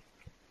นอน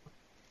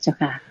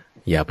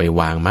อย่าไป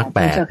วางมรรคแ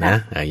ปดนะ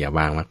อย่าว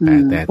างมรรคแป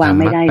ดแต่ทำ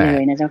มรรคแปด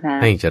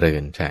ให้เจริ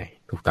ญใช่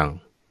ถูกต้อง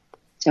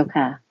เจ้า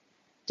ค่ะ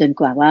จน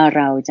กว่าว่า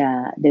เราจะ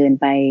เดิน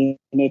ไป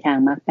ในทาง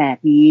มรรคแปด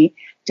นี้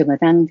จนกร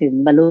ะทั่งถึง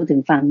บรรลุถึ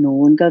งฝั่ง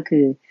นู้นก็คื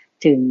อ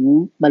ถึง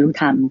บรรลุ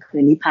ธรรมคื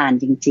อนิพพาน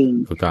จริง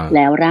ๆแ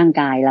ล้วร่าง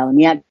กายเราเ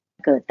นี่ย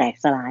เกิดแตก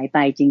สลายไป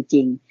จ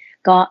ริง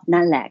ๆก็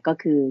นั่นแหละก็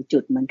คือจุ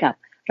ดเหมือนกับ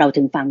เรา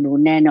ถึงฝั่งนู้น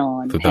แน่นอ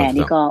นแพร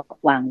นี่ก็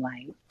วางไว้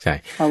ใช่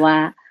เพราะว่า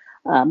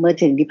เมื่อ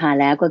ถึงนิพพาน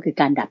แล้วก็คือ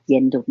การดับเย็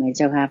นถูกไหมเ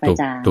จ้าค่ะพระอ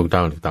าจารย์ถูกต้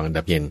อง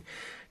ดับเย็น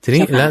ที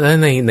นี้แล้ว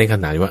ในข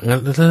ณะที่ว่า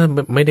ถ้า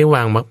ไม่ได้ว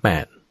างมรรคแป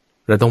ด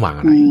เราต้องวาง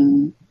อะไร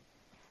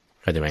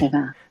เข้าใจไหม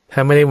ถ้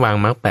าไม่ได้วาง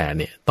มรรคแปด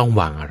เนี่ยต้อง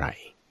วางอะไร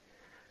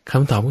ค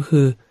ำตอบก็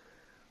คือ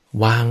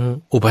วาง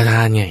อุปท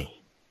านไง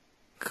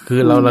คือ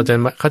เราจะ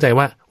เข้าใจ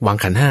ว่าวาง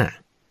ขันธ์ห้า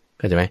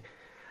เข้าใจไหม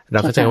เรา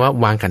เข้าใจว่า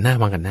วางขันธ์ห้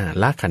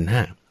ละขันธ์ห้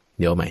า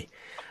เดี๋ยวใหม่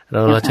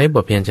เราใช้บ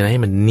ทเพียรชนะใ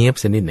ห้มันเนียบ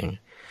สักนิดหนึ่ง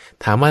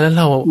ถามว่าแล้ว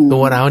เราตั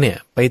วเราเนี่ย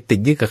ไปติด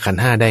ยึดกับขัน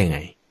ธ์ห้าได้ไง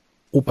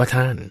อุปท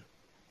าน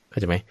เข้า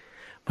ใจไหม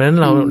เพราะฉะนั้น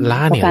เราล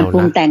ะเนี่ยเราละการป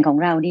รุงแต่งของ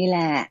เรานี่แหล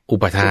ะอุ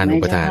ปทานคื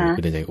อ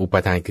อะไรอุป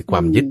ทานคือคว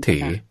ามยึดถื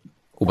อ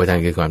อุปทาน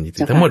คือความยึด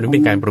ถือทั้งหมดมันเป็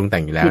นการปรุงแต่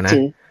งอยู่แล้วนะ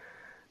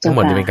ทั้งหม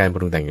ดเป็นการป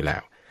รุงแต่งอยู่แล้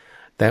ว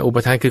แต่อุป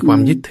ทานคือความ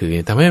ยึดถือ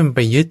ทำให้มันไป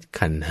ยึด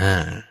ขันธ์ห้า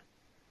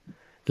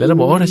แล้วเรา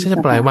บอกว่าถ้าฉันจะ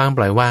ปล่อยวาง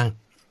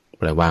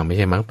ไม่ใ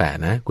ช่มรรคแปด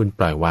นะคุณ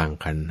ปล่อยวาง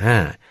ขันธ์ห้า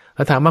แ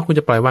ล้วถามว่าคุณจ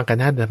ะปล่อยวางขัน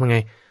ธ์ห้าทำยังไง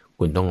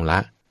คุณต้องละ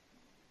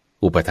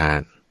อุปทาน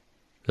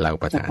ละอุ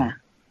ปทาน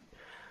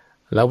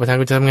แล้วอุปทาน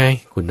คุณจะทำไง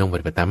คุณต้องป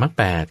ฏิบัติตามมรรค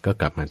แปดก็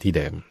กลับมาที่เ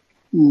ดิม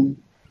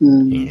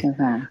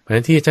เพราะฉะ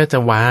นั้นที่จะ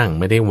วาง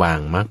ไม่ได้วาง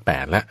มรรคแป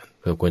ดละ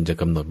เราควรจะ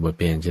กำหนดบทเ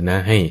พียรชนะ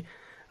ให้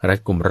รัด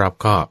กุมรอบ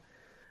คอบ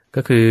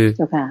ก็คือ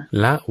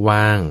ละว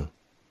าง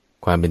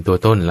ความเป็นตัว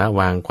ต้นละ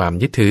วางความ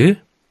ยึดถือ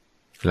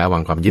ละวา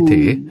งความยึด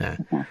ถือ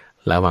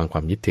ละวางคว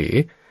ามยึดถือ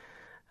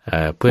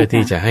เพื่อ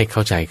ที่จะให้เข้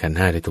าใจขันธ์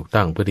ห้าได้ถูก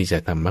ต้องเพื่อที่จะ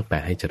ทำมรรคแป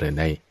ดให้เจริญ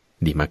ได้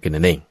ดีมากขึ้น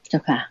นั่นเองเจ้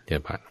าค่ะเดี๋ย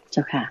วผ่านเ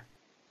จ้าค่ะ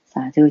ส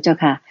าธุเจ้า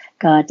ค่ะ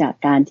ก็จาก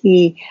การที่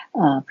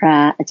พระ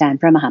อาจารย์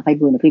พระมหาไพ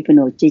บูลย์อภิปุโน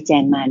ชี้แจ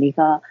งมานี่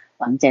ก็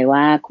หวังใจ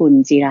ว่าคุณ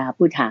จิรา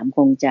ผู้ถามค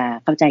งจะ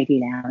เข้าใจดี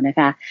แล้วนะค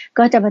ะ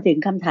ก็จะมาถึง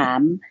คำถาม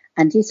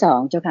อันที่สอง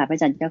เจ้าค่ะพระอ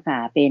าจารย์เจ้าค่ะ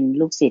เป็น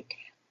ลูกศิษย์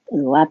ห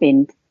รือว่าเป็น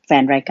แฟ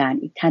นรายการ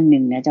อีกท่านห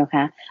นึ่งนะเจ้า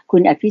ค่ะคุ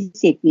ณอภิ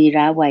สิทธิ์วีร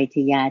ะไวยท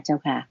ยาเจ้า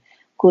ค่ะ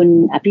คุณ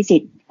อภิสิ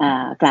ทธิ์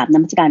กราบน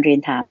มัสการเรีย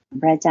นถาม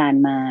พระอาจาร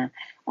ย์มา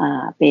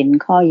เป็น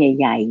ข้อใ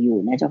หญ่ๆอยู่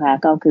นะเจ้าค่ะ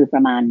ก็คือปร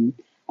ะมาณ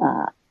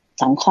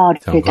2 ข้อ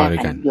ด้วย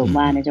กันโยม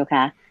ว่านะเจ้า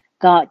ค่ะ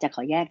ก็จะข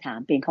อแยกถาม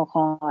เป็น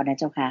ข้อๆนะ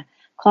เจ้าค่ะ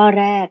ข้อ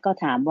แรกก็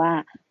ถามว่า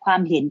ควา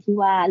มเห็นที่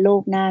ว่าโล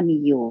กหน้ามี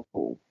อยู่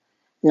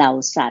เหล่า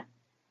สัตว์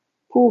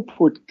ผู้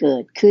ผุดเกิ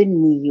ดขึ้น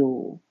มีอยู่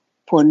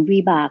ผล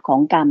วิบากขอ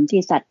งกรรม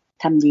ที่สัตว์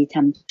ทำดีท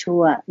ำชั่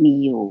วมี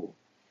อยู่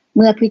เ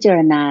มื่อพิจาร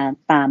ณา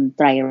ตามไ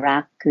ตรลั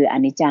กษณ์คืออ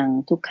นิจจัง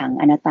ทุกขัง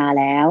อนัตตา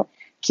แล้ว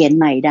เขียนใ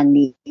หม่ดัง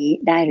นี้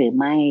ได้หรือ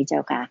ไม่เจ้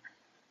าค่ะ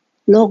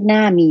โลกหน้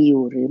ามีอ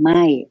ยู่หรือไ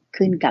ม่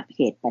ขึ้นกับเห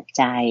ตุปัจ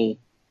จัย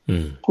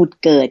ผุด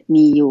เกิด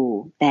มีอยู่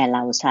แต่เห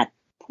ล่าสัตว์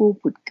ผู้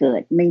ผุดเกิ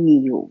ดไม่มี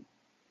อยู่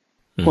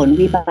ผล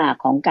วิบาก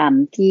ของกรรม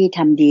ที่ท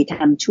ำดีท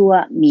ำชั่ว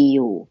มีอ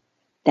ยู่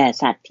แต่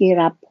สัตว์ที่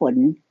รับผล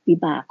วิ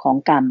บากของ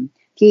กรรม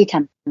ที่ท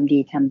ำดี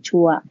ทำ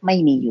ชั่วไม่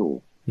มีอยู่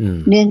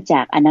เนื่องจ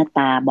ากอนัตต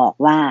าบอก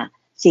ว่า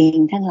สิ่ง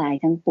ทั้งหลาย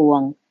ทั้งปว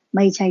งไ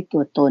ม่ใช่ตั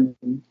วตน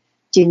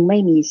จึงไม่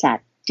มีสัต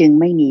ว์จึง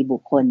ไม่มีบุ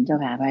คคลเจ้า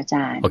ค่ะพระอาจ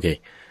ารย์โอเค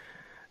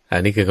อั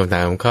นนี้คือคำถ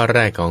ามข้อแร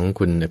กของ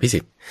คุณพิสิ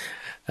ทธิ์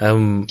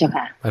เจ้า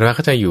ค่ะเราเ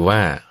ข้าใจอยู่ว่า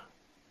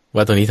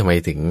ตัวนี้ทำไม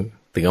ถึง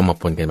เอามา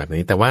ปนกันแบบ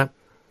นี้แต่ว่า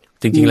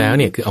จริงๆแล้ว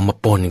เนี่ยคือเอามา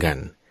ปนกัน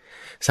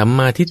สัมม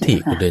าทิฏฐิ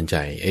คุณเดินใจ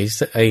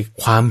ไอ้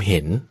ความเห็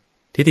น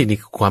ทิฏฐินี่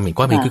คือความเห็น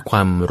คือคว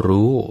าม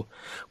รู้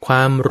คว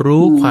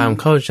าม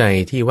เข้าใจ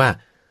ที่ว่า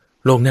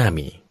โลกหน้า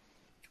มี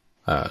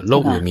โล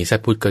กอื่นมีสัต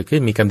ว์พุทธเกิดขึ้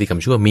นมีกรรมดีกรร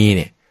มชั่วมีเ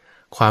นี่ย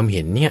ความเ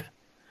ห็นเนี่ย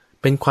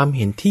เป็นความเ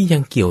ห็นที่ยั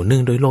งเกี่ยวเนื่อ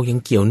งโดยโลกยัง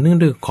เกี่ยวเนื่อง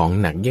ด้วยของ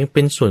หนักยังเ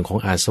ป็นส่วนของ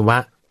อาสวะ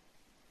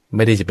ไ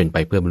ม่ได้จะเป็นไป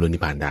เพื่อบรรลุนิ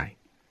พพานได้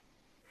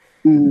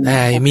แต่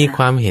มีค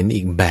วามเห็น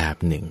อีกแบบ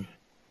หนึ่ง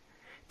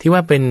ที่ว่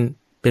าเ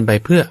ป็นไป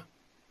เพื่อ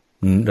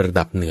ระ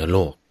ดับเหนือโล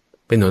ก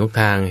เป็นหน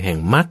ทางแห่ง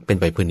มรรคเป็น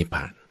ไปเพื่อนิพพ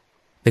าน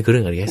นั่นคือเ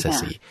รื่องอริยสัจ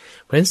สี่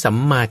เพราะฉะนั้นสัม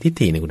มาทิฏ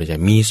ฐิในคุณใจ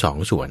มีสอง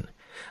ส่วน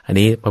อัน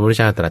นี้พระพุทธ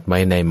เจ้าตรัสไว้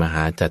ในมห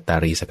าจัตตา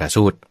รีสก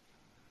สูต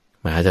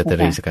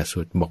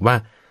รบอกว่า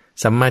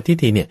สัมมาทิฏ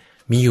ฐิเนี่ย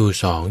มีอยู่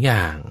สองอ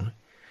ย่าง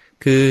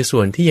คือส่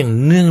วนที่ยัง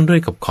เนื่องด้วย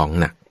กับของ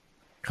หนัก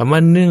คำว่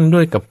าเนื่องด้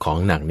วยกับของ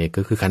หนักเนี่ย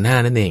ก็คือขันธ์ห้า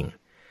นั่นเอง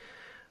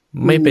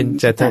ไม่เป็น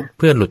จะเ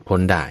พื่อหลุดพ้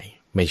นได้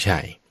ไม่ใช่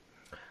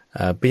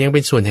เป็นยังเป็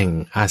นส่วนแห่ง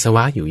อาสว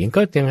ะอยู่ยัง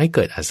ก็ยังให้เ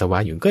กิดอาสวะ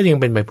อยู่ก็ยัง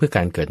เป็นไปเพื่อก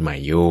ารเกิดใหม่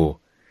อยู่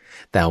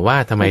แต่ว่า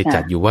ทำไมจั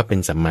ดอยู่ว่าเป็น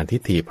สัมมาทิ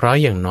ฏฐิเพราะ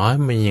อย่างน้อย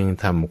มันยัง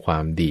ทำควา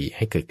มดีใ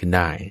ห้เกิดขึ้นไ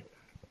ด้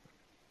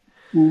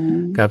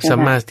กับสัม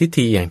มาทิฏ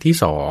ฐิอย่างที่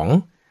สอง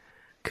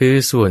คือ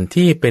ส่วน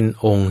ที่เป็น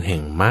องค์แห่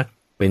งมรรค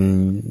เป็น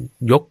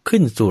ยกขึ้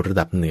นสู่ระ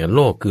ดับเหนือโล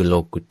กคือโล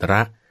กุตร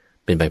ะ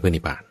เป็นไปเพื่อ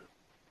นิพพาน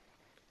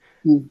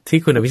ที่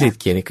คุณอภิสิทธิ์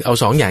เขียนนี่คือเอา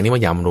สองอย่างนี้ม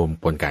ายำรวม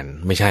ปนกัน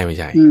ไม่ใช่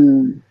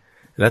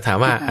แล้วถาม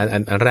ว่า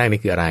อันแรกนี่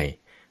คืออะไร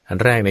อัน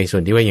แรกในส่ว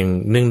นที่ว่ายัง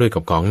เนื่องด้วย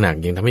กับของหนัก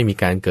ยังทำให้มี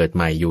การเกิดใ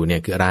หม่อยู่เนี่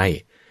ยคืออะไร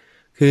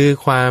คือ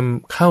ความ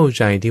เข้าใ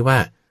จที่ว่า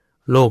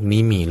โลก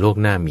นี้มีโลก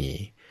หน้ามี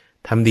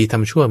ทำดีท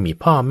ำชั่วมี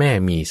พ่อแม่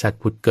มีสัตว์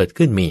พุทธเกิด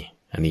ขึ้นมี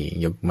อันนี้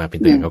ยกมาเป็น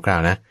ตัวอย่างคร่า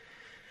วๆนะ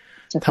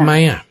ทำไม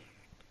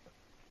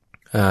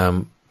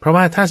เพราะ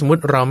ว่าถ้าสมม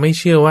ติเราไม่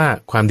เชื่อว่า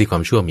ความดีควา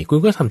มชั่วมีคุณ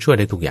ก็ทำชั่ว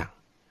ได้ทุกอย่าง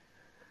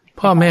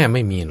พ่อแม่ไ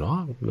ม่มีหรอ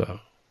ก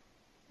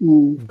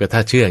ก็ถ้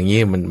าเชื่ออย่างนี้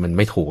มันไ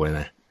ม่ถูกเลย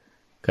นะ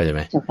เข้าใจไห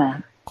ม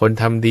คน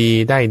ทำดี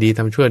ได้ดีท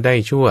ำชั่วได้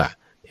ชั่ว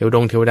เท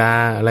วดา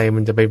อะไรมั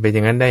นจะไปเป็นอ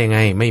ย่างนั้นได้ยังไง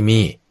ไม่มี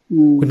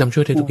คุณทำ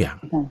ชั่วได้ทุกอย่าง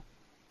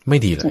ไม่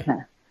ดีเลย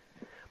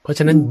เพราะฉ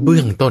ะนั้นเบื้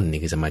องต้นนี่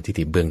คือสมาธิ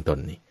ที่เบื้องต้น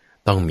นี่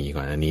ต้องมีก่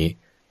อนอันนี้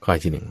ข้อ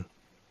ที่หนึ่ง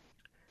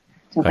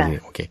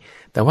โอเค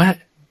แต่ว่า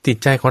จิต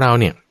ใจของเรา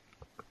เนี่ย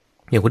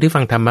อย่างคนที่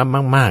ฟังธรรมะ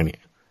มากๆเนี่ย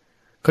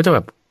เขาจะแบ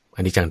บอ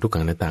นิจจังทุกขั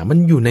งอนัตตามัน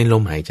อยู่ในล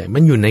มหายใจมั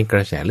นอยู่ในกร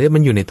ะแสเลือดมั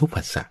นอยู่ในทุก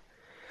ผัสสะ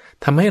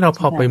ทำให้เรา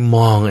พอไปม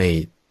อง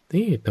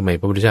นี่ทำไม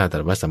พระพุทธเจ้าต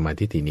รัสว่าสัมมา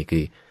ทิฏฐินี่คื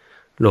อ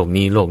โลก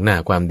นี้โลกหน้า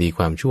ความดีค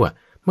วามชั่ว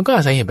มันก็อ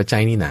าศัยเหตุปัจจั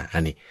ยนี่นะอั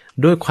นนี้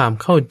ด้วยความ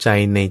เข้าใจ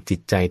ในจิต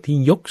ใจที่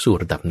ยกสู่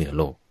ระดับเหนือ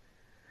โลก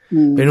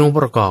เป็นองค์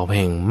ประกอบแ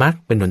ห่งมรรค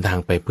เป็นหนทาง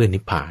ไปเพื่อนิ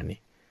พพานนี่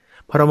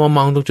พอเราม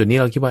องตรงจุดนี้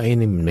เราคิดว่า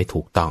นี่มันไม่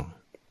ถูกต้อง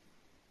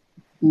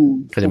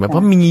เข้าใจไหมเพรา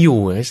ะมีอยู่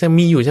ใช่ใช่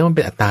มันเ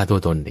ป็นอัตตาตัว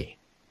ตนดิ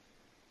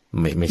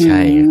ไม่ใช่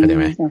เข้าใจ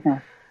ไหม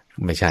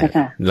ไม่ใช่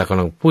เรากำ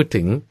ลังพูด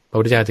ถึงพระ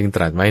พุทธเจ้าจึงต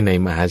รัสไว้ใน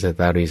มหาจัต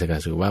ตารีสก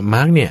สูตรว่ามร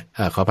รคเนี่ย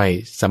ขอไป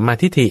สัมมา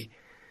ทิฏฐิ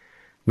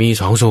มี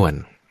สองส่วน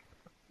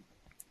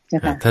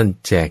ท่าน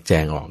แจกแจ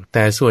งออกแ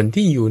ต่ส่วน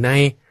ที่อยู่ใน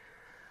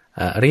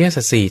อริย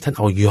สัจสี่ท่านเ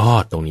อายอ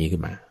ดตรงนี้ขึ้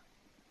นมา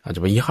เอาจ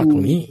ะไปยอดตร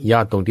งนี้ย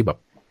อดตรงที่แบบ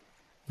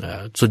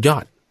สุดยอ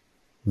ด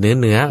เ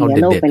นื้อเอาเ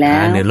ด็ด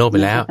ๆเนื้อโลกไป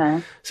แล้ว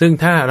ซึ่ง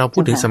ถ้าเราพู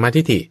ดถึงสัมมา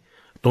ทิฏฐิ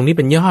ตรงนี้เ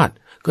ป็นยอด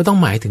ก็ต้อง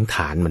หมายถึงฐ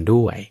านมัน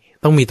ด้วย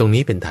ต้องมีตรง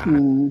นี้เป็นฐาน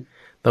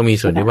ต้องมี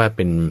ส่วนที่ว่าเ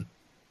ป็น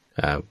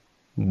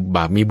บ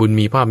าปมีบุญ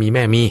มีพ่อมีแ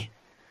ม่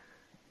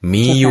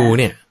มีอยู่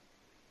เนี่ย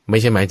ไม่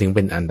ใช่หมายถึงเ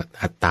ป็น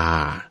อัตตา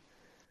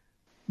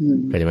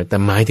เข้าใจไหมแต่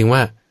หมายถึงว่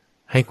า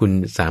ให้คุณ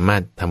สามาร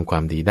ถทำควา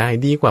มดีได้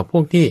ดีกว่าพว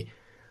กที่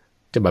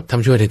จะแบบท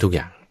ำชั่วได้ทุกอ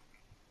ย่าง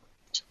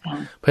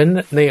เพราะฉะนั้น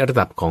ในระ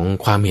ดับของ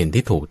ความเห็น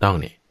ที่ถูกต้อง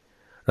เนี่ย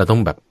เราต้อง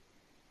แบบ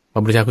พร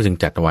ะพุทธเจ้าก็จึง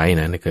จัดไว้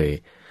นะเคย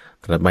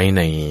ตรัสไว้ใ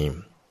น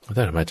ถ้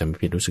าเราจำไม่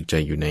ผิดรู้สึกใจ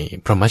อยู่ใน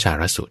พรหมชา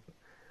ลสูตร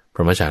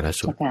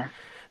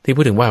ที่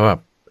พูดถึงว่าแบบ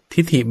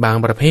ทิฏฐิบาง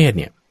ประเภท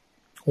เนี่ย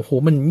โอ้โห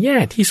มันแย่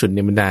ที่สุดใน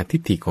บรรดาทิ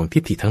ฏฐิของทิ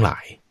ฏฐิทั้งหลา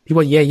ยที่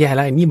ว่าแย่ๆแ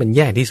ล้วอันนี้มันแ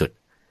ย่ที่สุด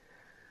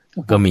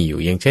ก็มีอยู่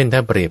อย่างเช่นถ้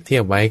าเปรียบเทีย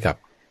บไว้กับ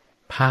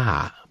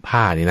ผ้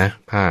านี่นะ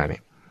ผ้าเนี่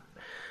ย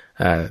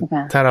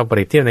ถ้าเราเป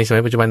รียบเทียบในสมั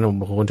ยปัจจุบัน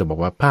บางคนจะบอก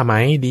ว่าผ้าไหม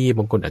ดี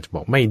บางคนอาจจะบ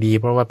อกไม่ดี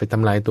เพราะว่าไปท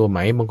ำลายตัวไหม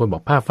บางคนบอ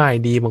กผ้าฝ้าย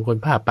ดีบางคน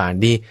ผ้าป่าน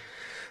ดี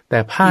แต่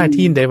ผ้า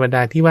ที่ในบรรด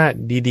าที่ว่า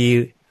ดี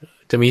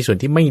ๆจะมีส่วน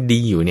ที่ไม่ดี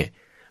อยู่เนี่ย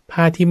ผ้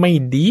าที่ไม่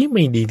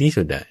ดีที่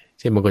สุดอะ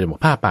เช่นบางคนจะบอ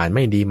กผ้าป่านไ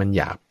ม่ดีมันห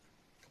ยาบ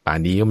ป่าน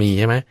ดีก็มี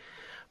ใช่ไหม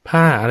ผ้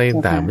าอะไร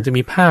ต่างๆมันจะ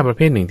มีผ้าประเ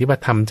ภทหนึ่งที่ว่า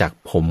ทำจาก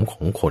ผมข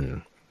องคน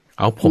เ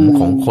อาผม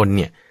ของคนเ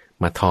นี่ย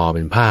มาทอเ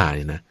ป็นผ้าเ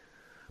นี่ยนะ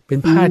เป็น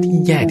ผ้าที่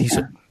แย่ที่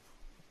สุด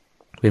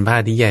เป็นผ้า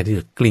ที่แย่ที่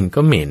สุดกลิ่น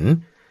ก็เหม็น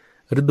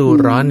ฤดู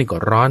ร้อนนี่ก็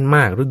ร้อนม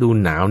ากฤดู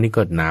หนาวนี่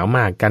ก็หนาวม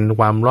ากกัน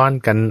ความร้อน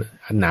กัน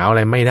หนาวอะไ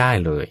รไม่ได้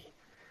เลย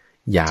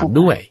หยาบ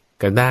ด้วย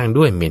กระด้าง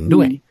ด้วยเหม็น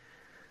ด้วย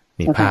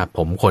นี่ผ้าผ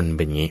มคนเ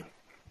ป็นงี้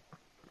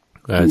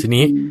ที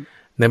นี้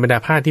ในบรรดา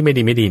ผ้าที่ไม่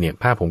ดีเนี่ย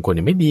ผ้าผมคนเ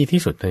นี่ยไม่ดีที่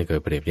สุดที่เคย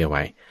เปรียบเทียบไ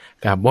ว้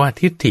กับว่า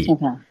ทิฏ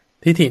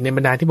ฐิในบ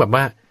รรดาที่แบบ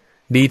ว่า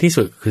ดีที่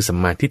สุดคือสัม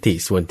มาทิฏฐิ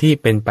ส่วนที่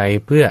เป็นไป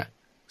เพื่อ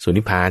สุ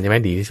นิพพานใช่ไหม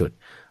ดีที่สุด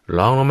ร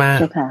องลงมา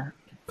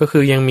ก็คื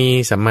อยังมี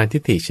สัมมาทิ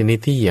ฏฐิชนิด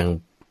ที่ยัง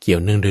เกี่ยว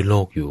เนื่องด้วยโล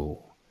กอยู่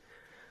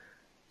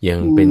ยัง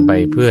เป็นไป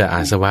เพื่ออ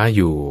าสวะอ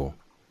ยู่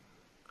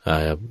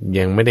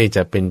ยังไม่ได้จ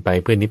ะเป็นไป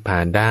เพื่อนิพพา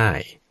นได้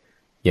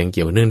ยังเ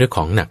กี่ยวเนื่องด้วยข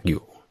องหนักอ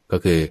ยู่ก็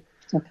คือ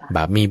บ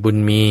าปมีบุญ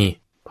มี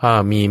พ่อ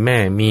มีแม่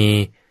มี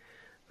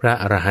พระ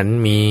อรหันต์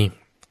มี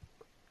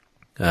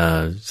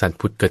สัตว์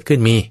ผุดเกิดขึ้น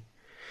มี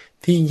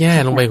ที่แย่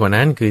ลงไปกว่า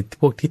นั้นคือ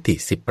พวกทิฏฐิ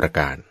10ประก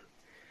าร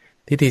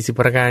ทิฏฐิ10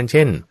ประการเ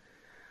ช่น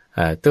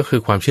ก็คื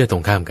อความเชื่อตร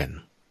งข้ามกัน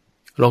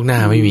โลกหน้า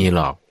ไม่มีห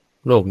รอก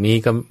โลกนี้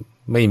ก็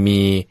ไม่มี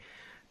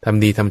ท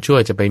ำดีทำชั่ว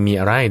จะไปมี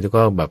อะไรแล้ว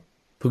ก็แบบ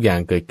ทุกอย่าง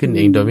เกิดขึ้นเ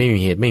องโดยไม่มี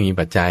เหตุไม่มี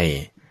ปัจจัย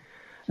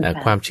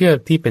ความเชื่อ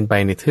ที่เป็นไป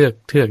ในเ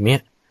ทือกเนี้ย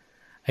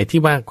ไอ้ที่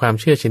ว่าความ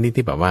เชื่อชนิด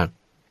ที่แบบว่า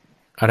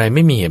อะไรไ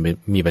ม่มีเหตุ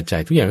มีปัจจั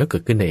ยทุกอย่างก็เกิ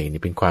ดขึ้นเอง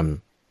นี่เป็นค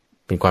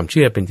วามเ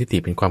ชื่อเป็นทิฏฐิ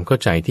เป็นความเข้า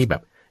ใจที่แบ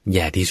บแ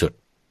ย่ที่สุด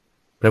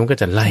แล้วมันก็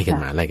จะไล่กัน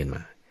มา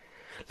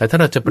แล้วถ้า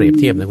เราจะเปรียบ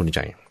เทียบนะคุณใจ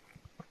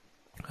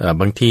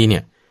บางทีเนี่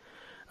ย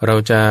เรา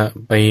จะ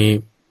ไป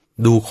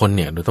ดูคนเ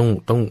นี่ยเรา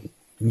ต้อง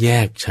แย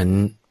กชั้น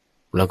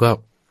แล้วก็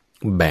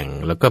แบ่ง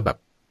แล้วก็แบบ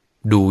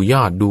ดูย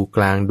อดดูก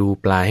ลางดู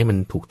ปลายให้มัน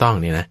ถูกต้อง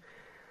เนี่ยนะ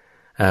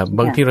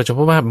บางทีเราจะพ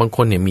บว่าบางค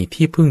นเนี่ยมี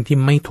ที่พึ่งที่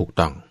ไม่ถูก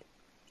ต้อง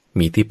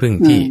มีที่พึ่ง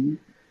ที่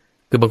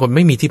คือบางคนไ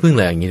ม่มีที่พึ่งเ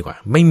ลยอย่างนี้ดีกว่า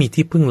ไม่มี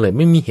ที่พึ่งเลยไ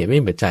ม่มีเหตุไม่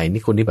มีปัจจัย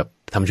นี่คนที่แบบ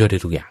ทำชั่วได้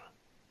ทุกอย่าง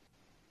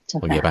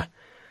โอเคปะ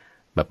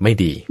แบบไม่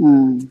ดี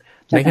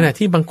ในขณะ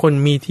ที่บางคน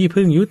มีที่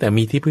พึ่งอยู่แต่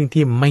มีที่พึ่ง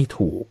ที่ไม่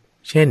ถูก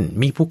เช่น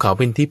มีภูเขา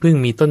เป็นที่พึ่ง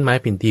มีต้นไม้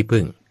เป็นที่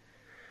พึ่ง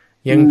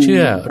ยังเชื่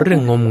อเรื่อ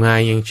งงมงา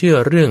ยยังเชื่อ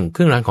เรื่องเค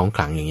รื่องรางของข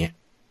ลังอย่างเงี้ย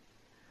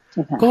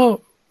ก็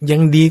ยั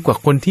งดีกว่า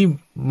คนที่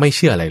ไม่เ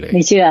ชื่ออะไรเลยไ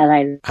ม่เชื่ออะไร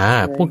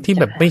พวกที่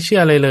แบบไม่เชื่อ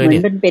อะไรเลยเนี่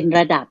ยมันเป็นร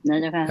ะดับนะ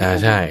เจ้าค่ะ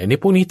ใช่อันนี้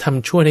พวกนี้ท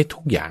ำชั่วได้ทุ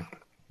กอย่าง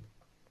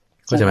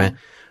เข้าใจไหม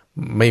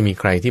ไม่มี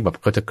ใครที่แบบ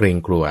เขาจะเกรง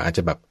กลัวอาจจ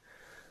ะแบบ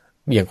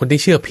อย่างคนที่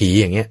เชื่อผี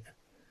อย่างเงี้ย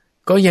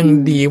ก็ยัง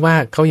ดีว่า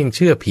เขายังเ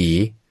ชื่อผี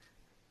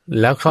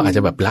แล้วเขาอาจจ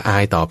ะแบบละอา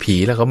ยต่อผี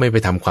แล้วเขาไม่ไป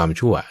ทำความ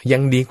ชั่วยั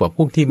งดีกว่าพ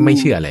วกที่ไม่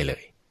เชื่ออะไรเล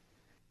ย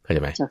เข้าใจ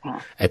ไหม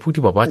ไอ้พวก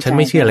ที่บอกว่าฉันไ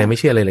ม่เชื่ออะไรไม่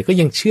เชื่ออะไรเลยก็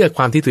ยังเชื่อค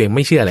วามที่ตัวเองไ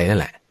ม่เชื่ออะไรนั่น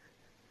แหละ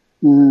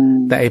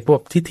แต่ไอ้พวก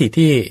ทิฏฐิ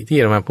ที่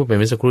เรามาพูดไปเ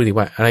มื่อสักครู่ดี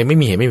ว่าอะไรไม่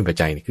มีเหตุไม่มีปัจ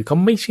จัยนี่คือเขา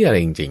ไม่เชื่ออะไร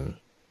จริง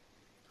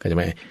ๆเข้าใจไ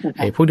หม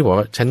ไอ้พวกที่บอก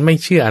ว่าฉันไม่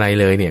เชื่ออะไร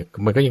เลยเนี่ย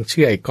มันก็ยังเ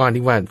ชื่อไอ้ก้อน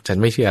ที่ว่าฉัน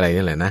ไม่เชื่ออะไร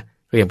นั่นแหละนะ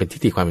ก็ยังเป็นทิฏ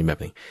ฐิความเป็นแบบ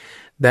นึง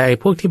แต่ไอ้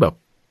พวกที่แบบ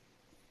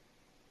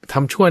ท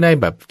ำชั่วได้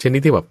แบบชนิด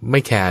ที่แบบไม่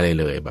แคร์อะไร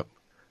เลยแบบ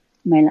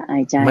ไม่ละอา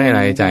ยใจ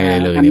อะไร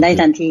เลยทำได้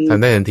ทันที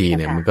เ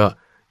นี่ยมันก็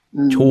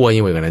ชั่ว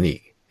ยิ่งกว่านั้นอี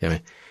กใช่ไหม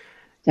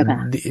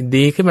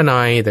ดีขึ้นมาหน่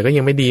อยแต่ก็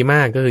ยังไม่ดีม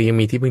ากก็คือยัง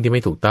มีที่พึ่งที่ไ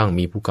ม่ถูกต้อง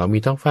มีภูเขามี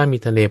ท้องฟ้ามี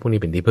ทะเลพวกนี้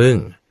เป็นที่พึ่ง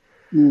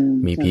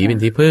มีผีเป็น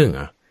ที่พึ่ง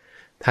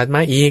ถัดม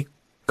าอีก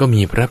ก็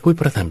มีพระพุทธ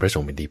พระธรรมพระส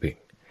งฆ์เป็นที่พึ่ง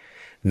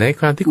ใน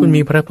ความที่คุณ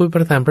มีพระพุทธพ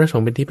ระธรรมพระสง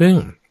ฆ์เป็นที่พึ่ง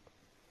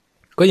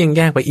ก็ยังแ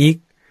ยกไปอีก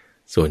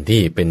ส่วน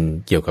ที่เป็น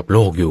เกี่ยวกับโล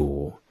กอยู่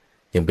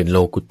ยังเป็นโล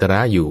กุตระ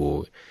อยู่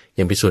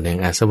ยังเป็นส่วนแห่ง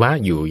อาสวะ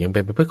อยู่ยังเป็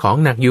นเพื่อของ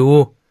หนักอยู่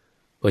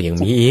ก็ยัง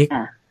มีอีก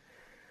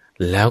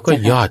แล้วก็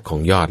ยอดของ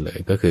ยอดเลย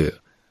ก็คือ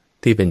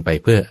ที่เป็นไป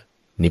เพื่อ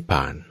นิพพ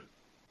าน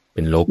เ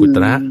ป็นโลกุต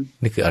ระ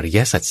นี่คืออริย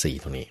สัจสี่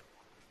ตรงนี้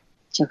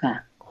เจ้าค่ะ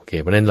โอเค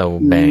เพราะฉะนั้นเรา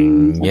แบ่ง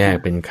แยก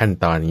เป็นขั้น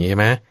ตอนอย่างนี้ใช่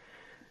ไหม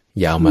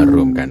อย่าเอามาร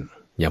วมกัน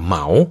อย่าเหม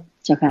า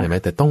ใช่ไหม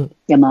แต่ต้อง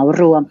อย่าเหมา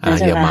รวม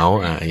อย่าเหมา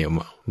อย่า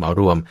เหมา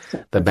รวม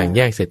แต่แบ่งแ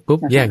ยกเสร็จปุ๊บ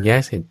แยก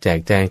เสร็จแจก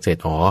แจงเสร็จ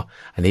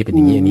อันนี้เป็นอ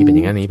ย่างนี้อันนี้เป็นอ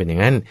ย่างนั้นนี้เป็นอย่า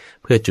งนั้น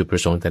เพื่อจุดปร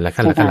ะสงค์แต่ละ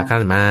ขั้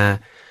นมา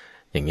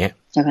อย่างเงี้ย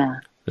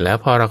แล้ว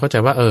พอเราเข้าใจ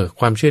ว่า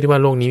ความเชื่อที่ว่า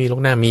โลกนี้มีโล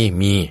กหน้า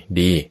มี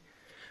ดี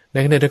ใน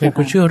ขณะเดียวกัน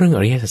คุณเชื่อเรื่องอ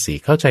ริยสัจสี่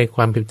เข้าใจค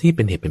วามเป็นที่เ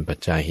ป็นเหตุเป็นปัจ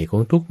จัยเหตุขอ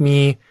งทุกมี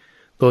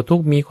ตัวทุก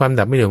มีความ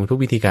ดับไม่เหลือของทุก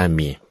วิธีการ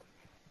มี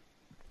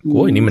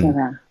อันนี้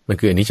มัน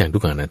คืออนิจจังทุ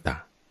กขังอนัตตา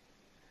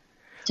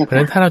เพราะฉะ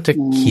นั้นถ้าเราจะ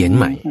เขียน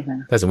ใหม่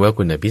ถ้าสมมติว่า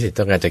คุณพิเศษ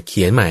ต้องการจะเ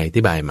ขียนใหม่อ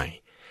ธิบายใหม่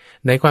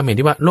ในความเห็น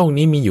ที่ว่าโลก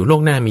นี้มีอยู่โล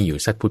กหน้ามีอยู่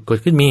สัตว์ผุดเกิด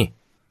ขึ้นมี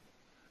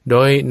โด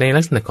ยใน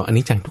ลักษณะของอ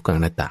นิจจังทุกขัง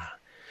อนัตตา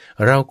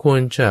เราควร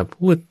จะ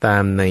พูดตา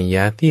มนัยย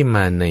ะที่ม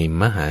าใน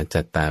มหา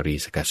จัตตารี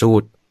สกสู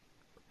ตร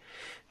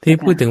ที่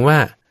พูดถึงว่า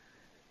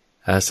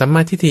สัมม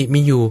าทิฏฐิ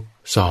มีอยู่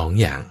2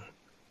อย่าง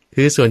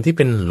คือส่วนที่เ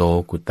ป็นโล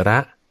กุตระ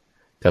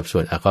กับส่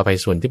วนขอไป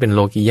ส่วนที่เป็นโล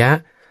กิยะ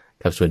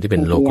กับส่วนที่เป็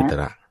นโลกุต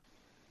ระ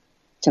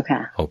เจ้าค่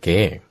ะโอเค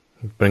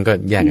มันก็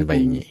แยกกันไป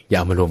อย่างนี้อย่า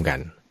เอามารวมกัน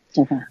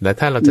แล้ว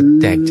ถ้าเราจะ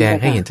แจกแจง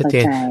ให้เห็นชัดเจ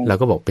นเรา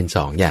ก็บอกเป็น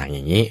2อย่างอ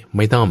ย่างนี้ไ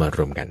ม่ต้องมาร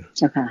วมกันเ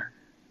จ้าค่ะ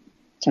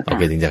โอเ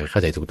คถึงจะเข้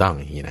าใจถูกต้อง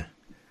อย่างนี้นะ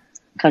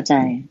เข้าใจ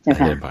เจ้า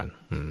ค่ะ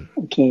โ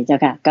อเคเจ้า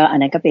ค่ะก็อัน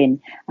นั้นก็เป็น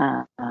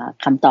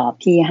คำตอบ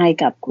ที่ให้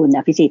กับคุณอ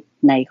ภิสิทธิ์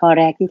ในข้อ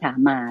แรกที่ถาม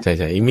มาใช่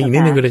ๆอีกนิ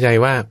ดนึงคือใจ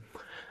ว่า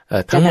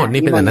ทั้งหมด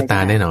นี้เป็นอนัตตา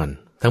แน่นอน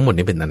ทั้งหมด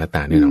นี้เป็นอนัตต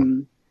าแน่นอน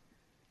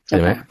ใ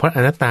ช่ไหมเพราะอ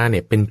นัตตาเนี่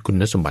ยเป็นคุ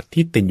ณสมบัติ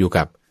ที่ติดอยู่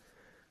กับ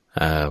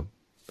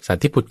สัต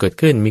ว์ที่ผุดเกิด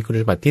ขึ้นมีคุณ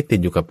สมบัติที่ติด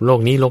อยู่กับโลก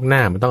นี้โลกหน้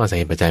ามันต้องอาศัย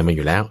เหตุปัจจัยมาอ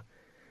ยู่แล้ว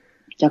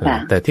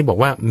แต่ที่บอก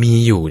ว่ามี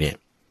อยู่เนี่ย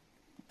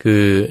คื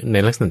อใน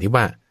ลักษณะที่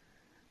ว่า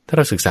ถ้าเ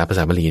ราศึกษาภาษ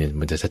าบาลีเนี่ย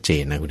มันจะชัดเจ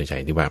นนะคุณใจ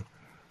ที่ว่า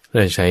เร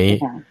าใช้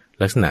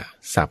ลักษณะ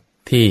ศัพท์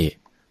ที่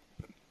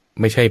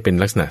ไม่ใช่เป็น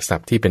ลักษณะศัพ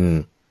ท์ที่เ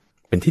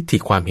ป็นทิฏฐิ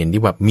ความเห็น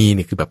ที่ว่ามีเ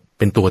นี่ยคือแบบ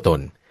เป็นตัวตน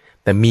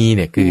แต่มีเ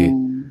นี่ย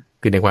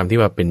คือในความที่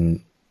ว่าเ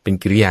ป็น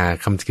กริยา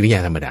คำกริยา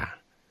ธรรมดา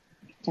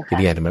ก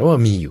ริยาธรรมดาว่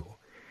ามีอยู่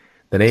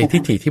แต่ในทิ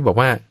ฏฐิที่บอก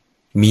ว่า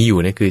มีอยู่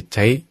เนี่ยคือ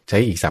ใช้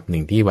อีกศัพท์หนึ่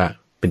งที่ว่า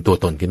เป็นตัว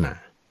ตนขึ้นมา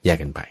แยก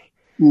กันไป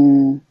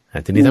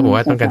ทีนี้ถ้าบอกว่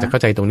าต้องการจะเข้า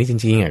ใจตรงนี้จ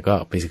ริงๆก็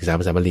ไปศึกษา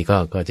ภาษาบาลี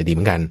ก็จะดีเห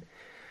มือนกัน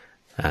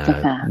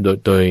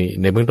โดย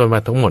ในเบื้องต้นว่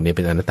าทั้งหมดเนี่ยเ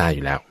ป็นอนัตตาอ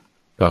ยู่แล้ว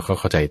ก็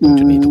เข้าใจตรง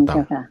จุดนี้ถูกต้อง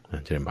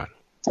เจริญพร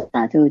ส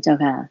าธุเจ้า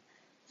ค่ะ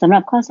สำหรั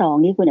บข้อ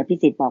2นี่คุณอภิ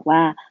สิทธิ์บอกว่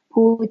า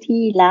ผู้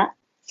ที่ละ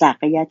สัก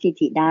กายทิฏ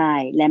ฐิได้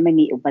และไม่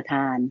มีอุปท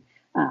าน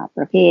ป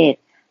ระเภท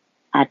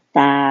อัตต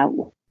า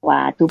วา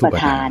ทุป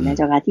ทานนะเ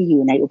จ้าค่ะที่อ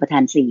ยู่ในอุปทา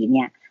น4เ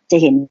นี่ยจะ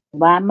เห็น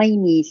ว่าไม่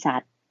มีสั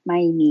ตว์ไม่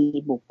มี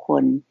บุคค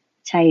ล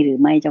ใช่หรือ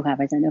ไม่เจ้าค่ะ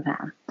พระอาจารย์เจ้าค่ะ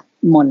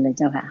มนเลย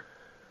เจ้าค่ะ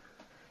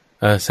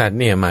สัตว์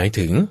เนี่ยหมาย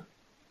ถึง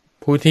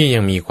ผู้ที่ยั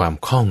งมีความ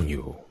คล่องอ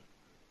ยู่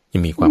ยั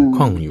งมีความค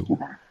ล่องอยู่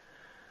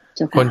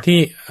คนที่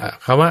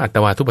คำว่าอัต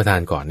วาทุปทา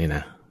นก่อนเนี่ยน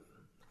ะ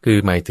คือ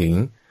หมายถึง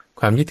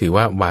ความยึดถือ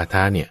ว่าวาท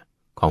ะเนี่ย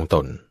ของต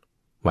น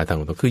วาทะข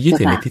องตนคือยึด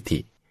ถือในทิฏฐิ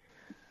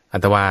อั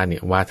ตวาเนี่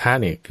ยวาทะ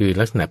เนี่ยคือ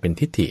ลักษณะเป็น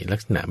ทิฏฐิลั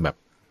กษณะแบบ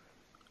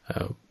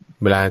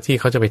เวลาที่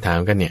เขาจะไปถาม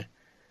กันเนี่ย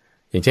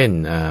อย่างเช่น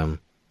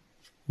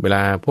เวล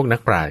าพวกนัก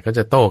ปราชญ์เขาจ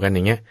ะโต้กันอ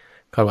ย่างเงี้ย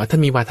เขาว่าท่า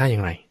นมีวาทะอย่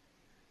างไร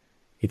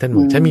อีท่านบ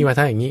อกฉันมีวาท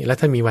ะอย่างนี้แล้ว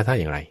ท่านมีวาทะ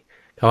อย่างไร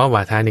คำว่าว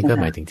าทะนี่ก็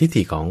หมายถึงทิฏ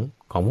ฐิ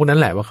ของพวกนั้น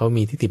แหละว่าเขา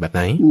มีทิฏฐิแบบไห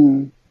น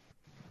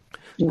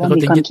แล้วก็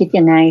มีความคิด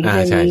ยังไง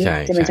ใช่ใช่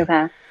ใช่ไหมเจ้าค่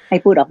ะให้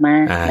พูดออกมา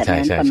แบบ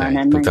นั้นประมาณ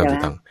นั้นถูก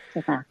ต้อง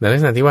ในลัก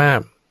ษณะที่ว่า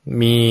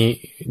มี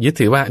ยึด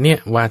ถือว่าเนี่ย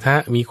วาทะ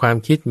มีความ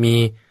คิดมี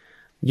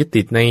ยึด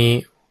ติดใน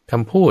ค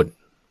ำพูด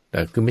แต่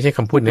คือไม่ใช่ค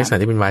ำพูดในลักษณะ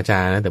ที่เป็นวาจา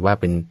นะแต่ว่า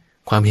เป็น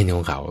ความเห็นข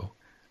องเขา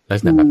ลัก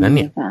ษณะแบบนั้นเ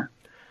นี่ย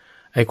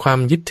ไอ้ความ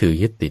ยึดถือ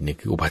ยึดติดเนี่ย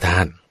คืออุปทา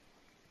น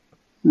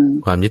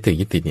ความยึดถือ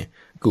ยึดติดเนี่ย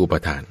คืออุป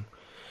ทาน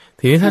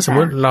ทีนี้ถ้าสมม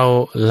ติเรา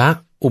ละ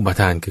อุป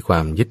ทานคือควา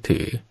มยึดถื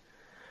อ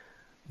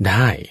ไ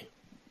ด้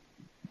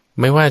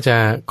ไม่ว่าจะ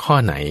ข้อ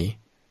ไหน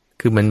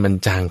คือมัน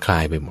จางคลา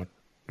ยไปหมด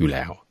อยู่แ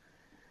ล้ว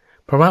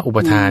เพราะว่าอุป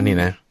ทานเนี่ย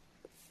นะ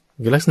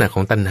คือลักษณะข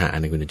องตัณหา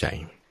ในคุณใจ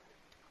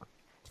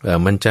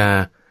มันจ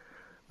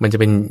ะ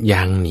เป็นย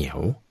างเหนียว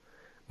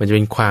มันจะเ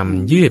ป็นความ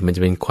ยืดมันจ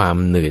ะเป็นความ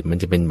หนืดมัน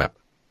จะเป็นแบบ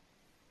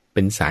เ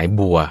ป็นสาย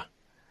บัว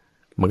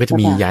มันก็จะ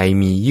มีใย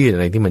มียืดอะ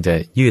ไรที่มันจะ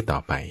ยืดต่อ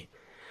ไป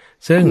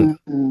ซึ่ง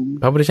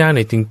พระพุทธเจ้าเ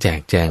นี่ยจึงแจ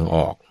กแจงอ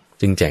อก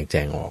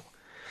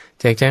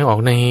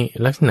ใน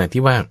ลักษณะ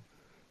ที่ว่า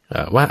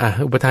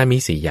อุปทานมี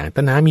4อย่าง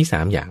ตัณหามี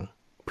3อย่าง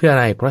เพื่ออะ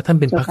ไรเพราะท่าน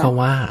เป็นภค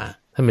วา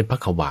ท่านเป็นภ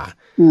ควา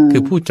คื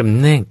อผู้จำ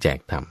แนกแจก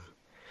ธรรม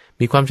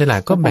มีความฉลา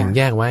ดก็แบ่งแ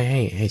ยกไว้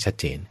ให้ชัด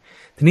เจน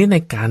ทีนี้ใน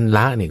การล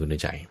ะเนี่ยคุณ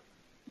ใจ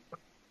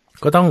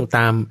ก็ต้องต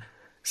าม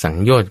สัง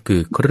โยชน์คื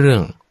อเครื่อ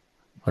ง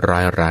ร้อ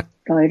ยรัด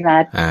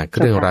เค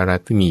รื่องร้อยรัด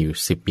ที่มีอยู่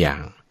10อย่า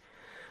ง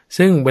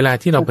ซึ่งเวลา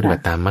ที่เราปฏิบั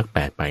ติตามมรรค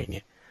8ไปเ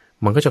นี่ย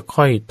มันก็จะ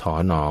ค่อยถอ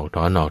นอ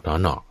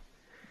อก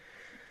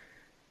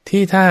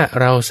ที่ถ้า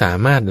เราสา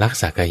มารถละ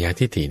สักกาย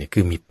ทิฏฐิเนี่ยคื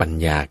อมีปัญ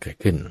ญาเกิด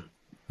ขึ้น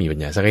มีปัญ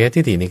ญาสักกาย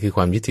ทิฏฐินี่คือค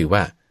วามยึดถือว่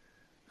า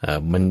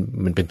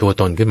มันเป็นตัว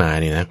ตนขึ้นมา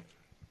เนี่ยนะ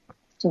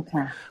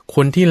ค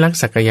นที่ละ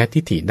สักกายทิ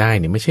ฏฐิได้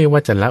เนี่ยไม่ใช่ว่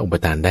าจะละอุป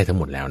ทานได้ทั้ง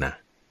หมดแล้วนะ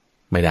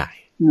ไม่ได้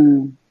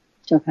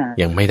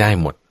ยังไม่ได้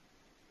หมด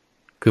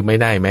คือไม่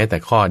ได้แม้แต่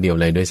ข้อเดียว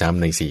เลยด้วยซ้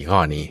ำใน4ข้อ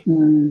นี้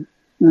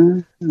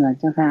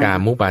กา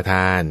มุปาท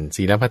าน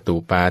ศีลพัตตุ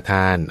ปาท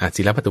าน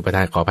ศีลพัตตุปาท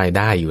านขอไปไ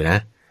ด้อยู่นะ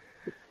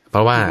เพร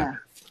าะว่า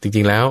จ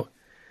ริงๆแล้ว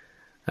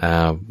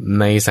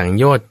ในสัง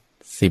โยชน์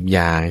10อ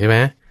ย่างใช่ไหม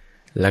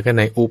แล้วก็ใ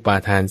นอุปา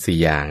ทาน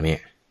4อย่างเนี่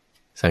ย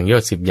สังโย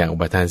ชน์10อย่างอุ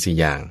ปาทาน4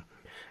อย่าง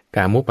ก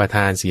ามุปาท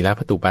านศีล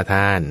พัตตุปาท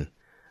าน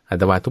อัต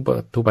ตวา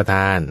ทุปาท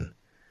าน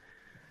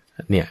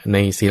เนี่ยใน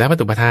ศีลพัต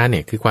ตุปาทานเ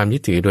นี่ยคือความยึ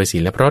ดถือโดยศี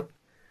ลพรต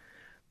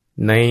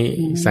ใน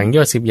สังโย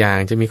ชน์10อย่าง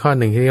จะมีข้อ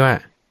หนึ่งที่เรียกว่า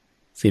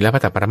ศีลพั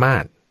ตตปรมา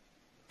ส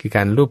คือก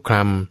ารรูปคล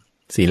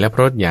ำศีลพ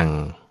รตอย่าง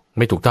ไ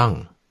ม่ถูกต้อง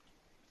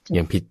อ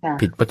ย่าง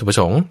ผิดวัตถุประ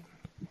สงค์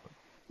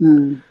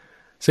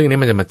ซึ่งนี้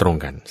มันจะมาตรง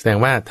กันแสดง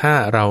ว่าถ้า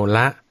เราล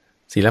ะ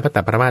ศีลพัตต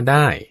ปรมาสไ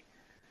ด้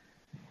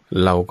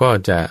เราก็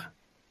จะ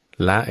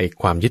ละไอ้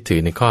ความยึดถือ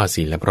ในข้อ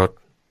ศีลพรต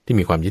ที่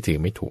มีความยึดถือ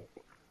ไม่ถูก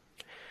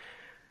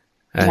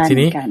ที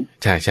นี้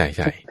ใช่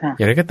อ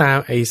ย่างไรก็ตาม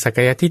ไอ้สักก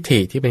ายทิฏฐิ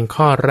ที่เป็น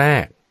ข้อแร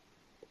ก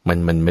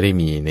มันไม่ได้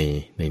มี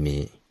ใน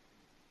นี้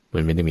มั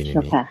นไม่ได้มีใน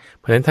นี้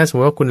เพราะฉะนั้นถ้าสมม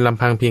ติว่าคุณล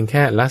ำพังเพียงแ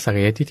ค่ละสักก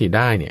ายทิฏฐิไ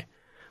ด้เนี่ย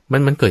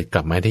มันเกิดก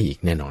ลับมาได้อีก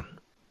แน่นอน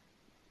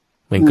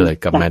มันเกิด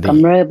กลับมาได้ก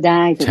ำเริบไ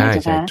ด้ใช่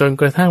จน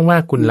กระทั่งว่า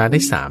คุณละได้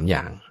3อ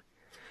ย่าง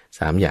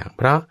เ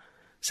พราะ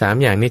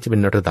3อย่างนี้จะเป็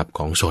นระดับข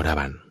องโสดา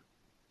บัน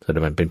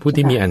เป็นผู้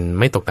ที่มีอัน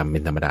ไม่ตกต่ำเป็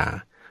นธรรมดา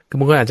คือ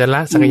บางคนอาจจะล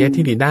ะสักกาย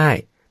ทิฏฐิได้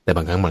แต่บ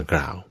างครั้งบางคร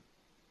าว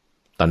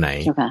ตอนไหน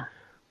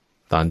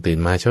ตอนตื่น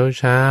มาเ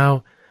ช้า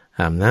อ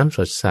าบน้ำส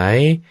ดใส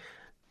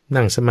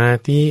นั่งสมา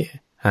ธิ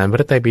อ่านพ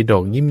ระไตรปิฎ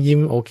กยิ้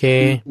มโอเค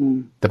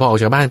แต่พอออก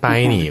จากบ้านไป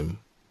นี่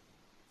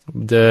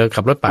เจอ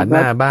ขับรถปาดห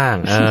น้าบ้าง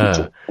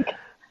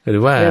หรื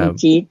อว่าเ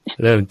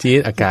ริ่มจี๊ด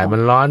อากาศมั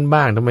นร้อน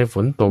บ้างทำไมฝ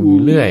นตกอ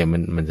ยู่เรื่อย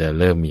มันจะ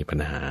เริ่มมีปัญ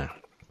หา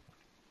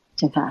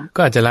ก็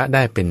อาจจะละไ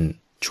ด้เป็น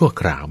ชั่ว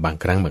คราวบาง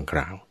ครั้งบางคร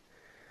าว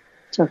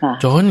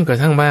จนกระ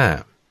ทั่งว่า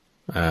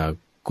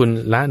คุณ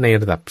ละใน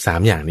ระดับ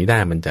3อย่างนี้ได้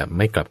มันจะไ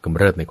ม่กลับกำ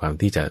เริบในความ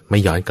ที่จะไม่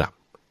ย้อนกลับ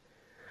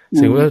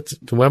ถึ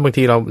งว่าบาง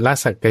ทีเราละ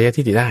สักกาย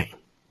ทิฏฐิได้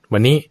วั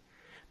นนี้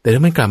แต่ถ้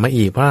ามันกลับมา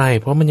อีกเพราะอะไร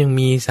เพราะมันยัง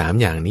มี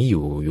3อย่างนี้อ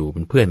ยู่เ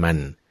ป็นเพื่อนมัน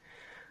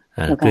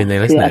คือใน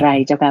ลักษณะอะไร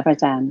เจ้าค่ะพระอ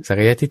าจารย์สัก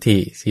กายทิฏฐิ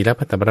ศีล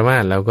พัตตปรมา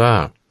สแล้วก็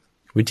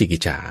วิจิกิ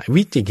จ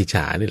ฉ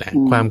านี่แหละ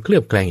ความเคลื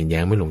อบแคลงเห็นแย้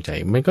งไม่ลงใจ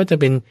มันก็จะ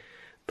เป็น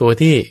ตัว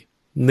ที่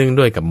นึ่ง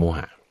ด้วยกับโมห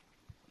ะ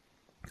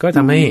ก็ท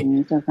ำให้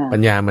ปั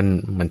ญญา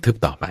มันทึบ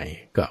ต่อไป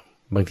ก็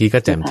บางทีก็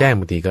แจ่มแจ้ง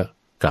บางทีก็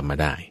กลับมา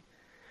ได้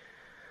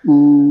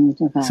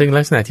ซึ่ง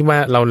ลักษณะที่ว่า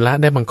เราละ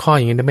ได้บางข้ออ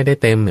ย่างนี้ไม่ได้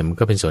เต็มเนี่ยมัน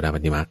ก็เป็นโสดาปั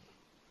ตติมรรค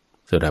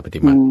โสดาปัตติ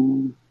มรรค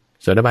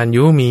โสดาบัน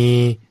ยุมี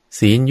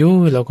ศีลยุ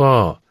แล้วก็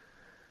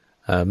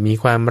มี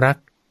ความรัก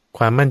ค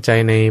วามมั่นใจ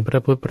ในพระ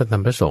พุทธพระธรร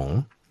มพระสงฆ์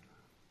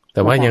แ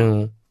ต่ว่ายัง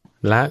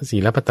ละศี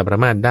ลปัตตปรา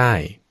มาสได้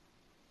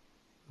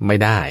ไม่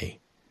ได้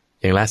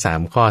ยังละ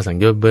3ข้อสัง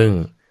โยชน์เบื้อง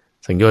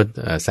สังโยชน์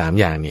3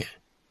อย่างเนี่ย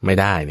ไม่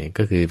ได้เนี่ย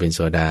ก็คือเป็นโส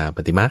ดา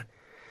ปัตติมรรค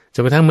จ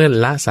นกระทั่งเมื่อ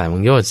ละสั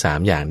งโยชน์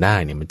3อย่างได้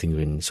เนี่ยมันจึงเ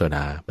ป็นโสด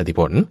าปัตติผ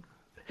ล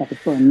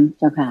เ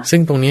จ้าค่ะซึ่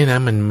งตรงนี้นะ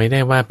มันไม่ได้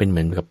ว่าเป็นเห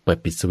มือนกับเปิด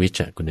ปิดสวิตช์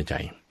อะคุณใจ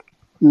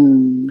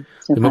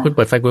หรือว่าคุณเ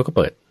ปิดไฟคุณก็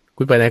เปิด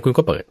คุณเปิดอะไรคุณ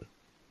ก็เปิด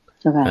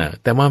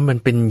แต่ว่ามัน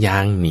เป็นยา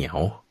งเหนียว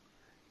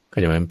ก็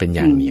จะมันเป็นย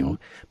างเหนียว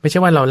ไม่ใช่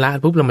ว่าเราละ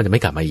ปุ๊บแล้วมันจะไ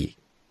ม่กลับมาอีก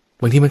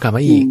บางทีมันกลับม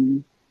าอีก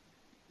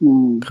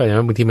ก็จะ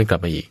ว่าบางทีมันกลับ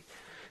มาอีก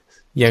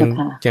อ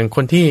ย่างค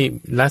นที่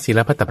ละศีล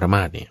ปัตตปราม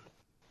าสเนี่ย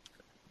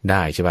ไ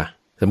ด้ใช่ป่ะ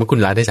สมมติคุณ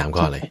ละได้3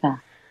ข้อเลย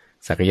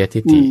สักยทิ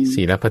ฏฐิ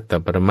ศีลปัตต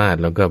ปรามาส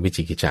แล้วก็วิ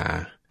จิกิจฉา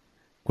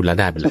คุณละ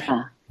ได้ไปเลย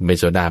เป็น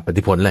โสดาปัต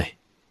ติผลเลย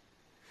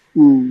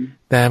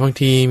แต่บาง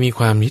ทีมีค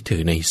วามยึดถื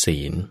อในศี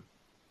ล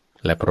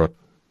และพรต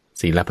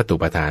ศีลปัตตุ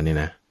ปาทานเนี่ย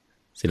นะ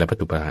ศีลปัต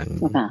ตุปาทาน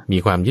มี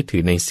ความยึดถื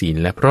อในศีล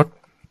และพรต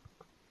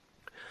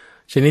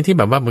ชนิดที่แ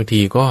บบว่าบาง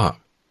ทีก็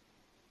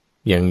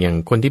อย่าง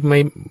คนที่ไม่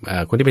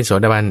คนที่เป็นโส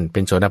ดาบันเป็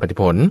นโสดาปัตติ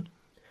ผล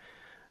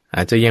อ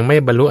าจจะยังไม่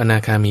บรรลุอนา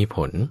คามีผ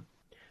ล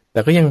แต่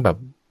ก็ยังแบบ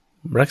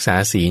รักษา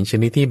ศีลช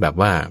นิดที่แบบ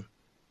ว่า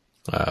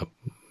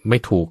ไม่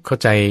ถูกเข้า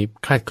ใจ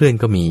คลาดเคลื่อน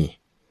ก็มี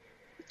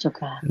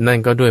นั่น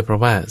ก็ด้วยเพรา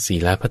ะว่าศี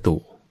ลปัตตุ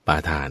ปา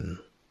ทาน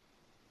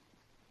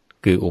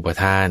คืออุป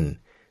ทาน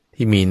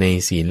ที่มีใน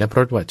ศีลและพร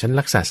ตว่าฉัน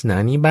รักษาศาสนา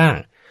นี้บ้าง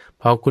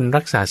พอคุณ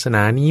รักษาศาสน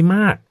านี้ม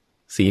าก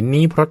ศีล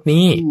นี้พรต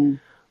นี้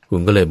คุ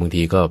ณก็เลยบาง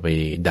ทีก็ไป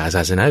ด่าศ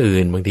าสนาอื่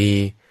นบางที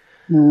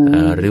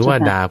หรือว่า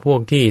ด่าพวก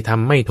ที่ท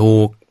ำไม่ถู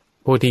ก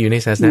พวกที่อยู่ใน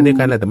ศาสนาเดียว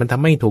กันแหละแต่มันท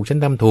ำไม่ถูกฉัน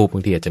ทำถูกบา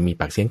งทีอาจจะมี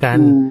ปากเสียงกัน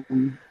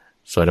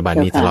โสดาบัน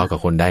นี้ทะเลาะกับ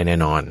คนได้แน่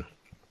นอน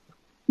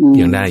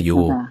ยังได้อ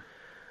ยู่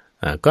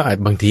ก็อาจ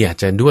บางทีอาจ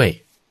จะด้วย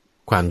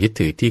ความยึด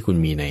ถือที่คุณ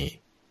มีใน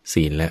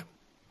ศีลและ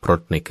พรต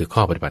ในคือข้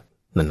อปฏิบัติ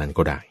นั้นๆ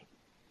ก็ได้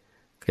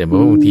แต่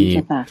ว่าบางที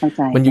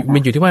มั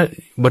นอยู่ที่ว่า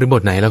บริบ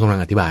ทไหนเรากำลัง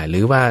อธิบายหรื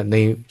อว่าใน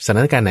สถ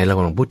านการณ์ไหนเราก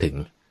ำลังพูดถึง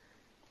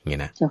อย่างนี้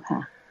นะ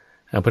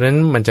เพราะฉะนั้น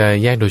มันจะ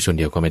แยกโดยส่วนเ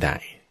ดียวก็ไม่ได้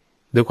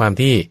ด้วยความ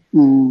ที่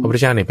พระพุทธ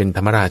เจ้าเนี่ยเป็นธ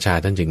รรมราชา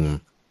ท่านจึง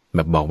แบ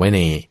บบอกไว้ใน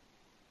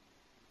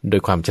โด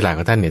ยความฉลาดข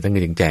องท่านเนี่ยท่าน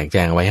จึงแจกแจ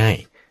งไว้ให้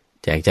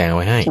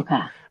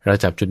เรา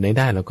จับจุดไหน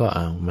ได้แล้วก็เอ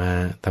ามา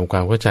ทำควา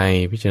มเข้าใจ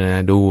พิจารณา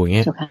ดูอย่างเ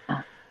งี้ย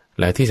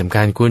แล้วที่สำ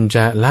คัญคุณจ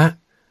ะละ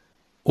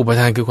อุป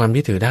ทานคือความ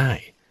ยึดถือได้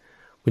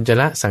คุณจะ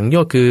ละสังโย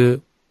ชน์คือ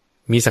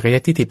มีสักยะ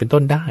ทิฏฐิเป็น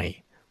ต้นได้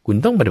คุณ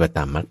ต้องปฏิบัติต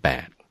ามมรรค8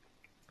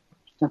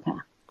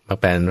มรรค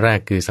8แรก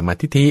คือสมา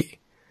ธิ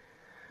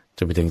จ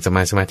ะไปถึงส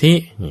มาธิ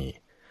นี่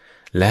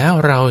แล้ว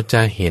เราจ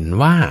ะเห็น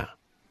ว่า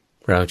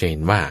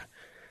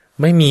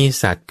ไม่มี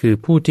สัตว์คือ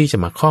ผู้ที่จะ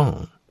มาคล้อง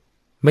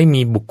ไม่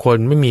มีบุคคล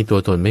ไม่มีตัว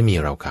ตนไม่มี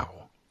เราเขา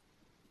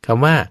ค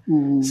ำว่า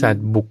สัต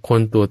ว์บุคคล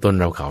ตัวตน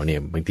เราเขาเนี่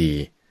ยบางที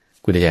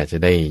คุณอยากจะ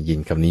ได้ยิน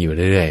คำนี้อยู่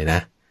เรื่อยๆน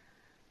ะ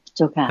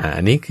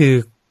อันนี้คือ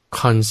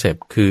คอนเซป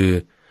ต์คือ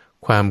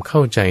ความเข้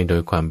าใจโด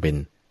ยความเป็น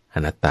อ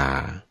นัตตา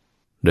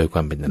โดยคว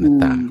ามเป็นอนัต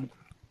ตา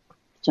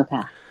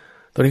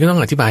ตัวนี้ก็ต้อ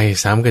งอธิบาย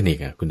ซ้ำกันอีก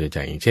คุณเดือใจ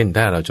อย่างเช่น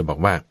ถ้าเราจะบอก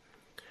ว่า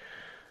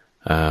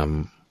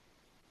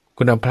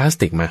คุณเอาพลาส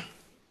ติกมา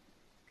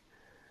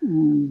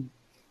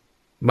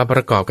ป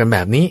ระกอบกันแบ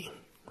บนี้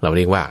เราเ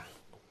รียกว่า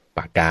ป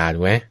ากกาถู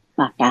กไหม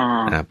ปาก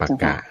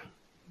กา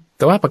แ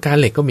ต่ว่าปากกา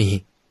เหล็กก็มี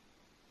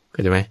เข้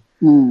าใจไหม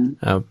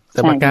แ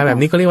ต่ปากกาแบบ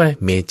นี้ก็เรียกว่า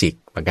เมจิก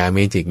ปากกาเม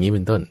จิกนี้เ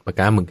ป็นต้นปาก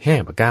กาหมึกแห้ง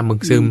ปากกาหมึ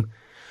กซึม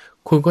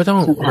คุณก็ต้อ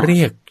งเรี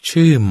ยก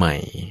ชื่อใหม่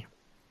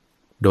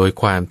โดย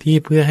ความที่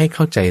เพื่อให้เ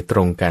ข้าใจตร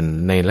งกัน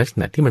ในลักษ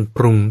ณะที่มันป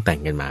รุงแต่ง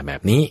กันมาแบ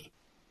บนี้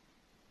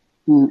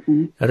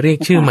เรียก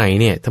ชื่อใหม่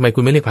เนี่ยทำไมคุ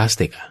ณไม่เรียกพลาส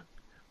ติก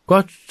ก็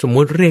สม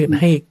มุติเรียก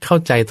ให้เข้า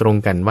ใจตรง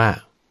กันว่า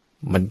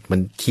มัน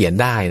เขียน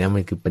ได้นะมั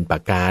นคือเป็นปา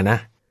กกานะ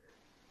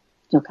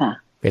เจ้าค่ะ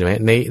เป็นไหม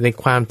ใน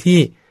ความที่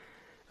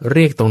เ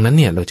รียกตรงนั้น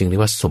เนี่ยเราจึงเรีย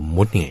กว่าสม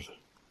มุติไง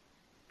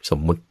สม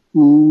มุติ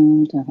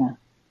เจ้าค่ะ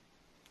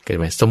เกิด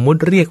ไหมสมมุติ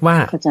เรียกว่า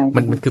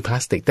มันคือพลา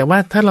สติกแต่ว่า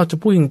ถ้าเราจะ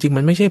พูดจริงๆ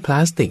มันไม่ใช่พล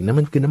าสติกนะ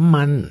มันคือน้ำ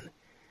มัน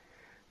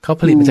เขา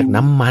ผลิตมาจาก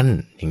น้ำมัน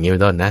อย่างนี้เป็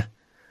นต้นนะ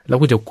แล้ว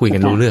คุณจะคุยกั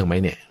นรู้เรื่องไหม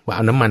เนี่ยว่าเอ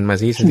าน้ำมันมา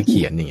ซิฉันจะเ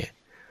ขียนอย่างเงี้ย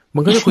มั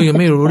นก็จะคุยกัน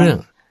ไม่รู้เรื่อง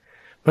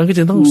มันก็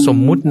จึงต้องสม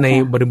มุติใน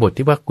บริบท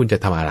ที่ว่าคุณจะ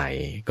ทำอะไร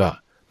ก็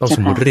ต้องส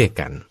มมุติเรียก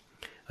กัน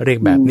เรียก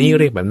แบบนี้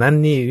เรียกแบบนั้น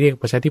นี่เรียก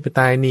ประชาธิปไต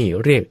ยนี่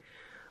เรียก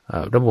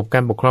ระบบกา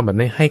รปกครองแบบ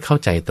นี้ให้เข้า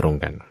ใจตรง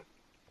กัน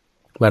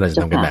ว่าเราจะ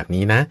ทำกันแบบ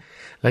นี้นะ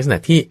ลักษณะ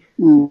ที่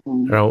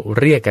เรา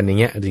เรียกกันอย่าง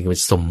เงี้ยจึงเป็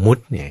นสมมุ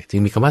ติเนี่ยจึง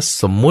มีคำว่า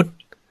สมมุติ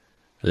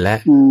และ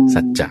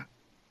สัจจะ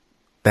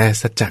แต่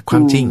สัจจะควา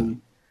มจริง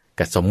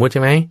กับสมมุติใ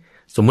ช่ไหม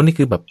สมมุตินี่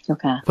คือแบบ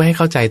เพื่อให้เ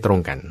ข้าใจตรง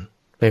กัน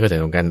เพื่อให้เข้าใจ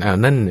ตรงกัน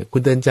นั่นคุ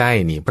ณเตือนใจ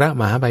นี่พระ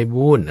มหาไพ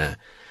บูลย์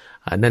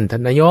นั่นท่า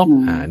นนายก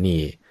นี่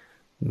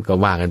ก็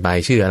ว่ากันไป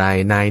ชื่ออะไร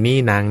นายนี้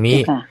นางนี้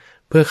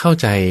เพื่อเข้า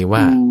ใจว่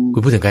าคุ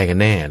ณพูดถึงใครกัน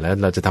แน่แล้ว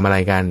เราจะทำอะไร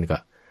กันก็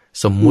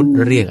สมมุติ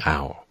เรียกเอา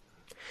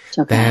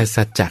แต่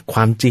สัจจะคว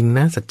ามจริงน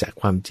ะสัจจะ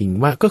ความจริง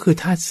ว่าก็คือ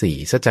ธาตุสี่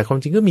สัจจะความ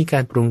จริงก็มีกา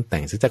รปรุงแต่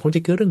งสัจจะความจ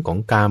ริงคือเรื่องของ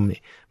กรรมเนี่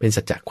ยเป็น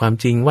สัจจะความ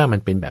จริงว่ามัน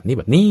เป็นแบบนี้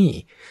แบบนี้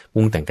ป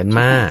รุงแต่งกันม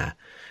า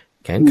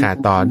แขนขา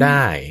ต่อไ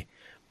ด้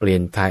เปลี่ย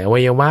นถ่ายอวั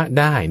ยวะ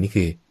ได้นี่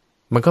คือ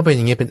มันก็เป็นอ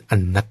ย่างเงี้ยเป็นอ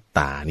นัตต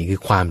านี่คือ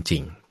ความจริ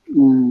ง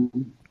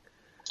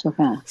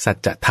สั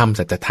จธรร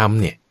ม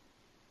เนี่ย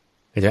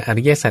ก็จะอ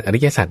ริยสั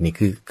จนี่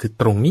คือ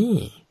ตรงนี้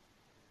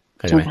เ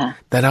ข้าใจไหม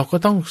แต่เราก็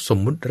ต้องสม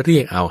มุติเรี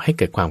ยกเอาให้เ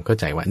กิดความเข้า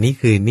ใจว่านี่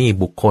คือนี่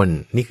บุคคล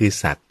นี่คือ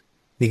สัตว์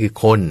นี่คือ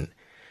คน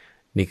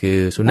นี่คือ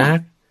สุนัข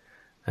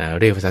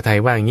เรียกภาษาไทย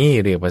ว่าอย่างนี้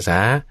เรียกภาษา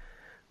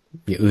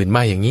อย่างอื่นม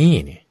าอย่างนี้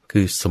เนี่ยคื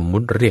อสมมุ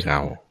ติเรียกเอ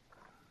า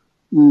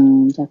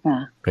เจ้าค่ะ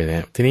เข้าใจไหม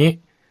ทีนี้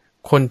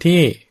คนที่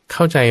เ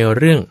ข้าใจ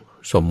เรื่อง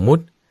สมมุ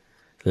ติ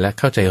และ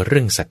เข้าใจเรื่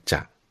องสัจจ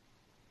ะ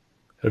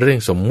เรื่อง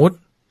สมมุติ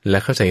และ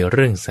เข้าใจเ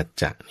รื่องสัจ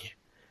จะเนี่ย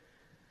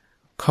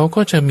เขา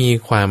ก็จะมี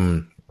ความ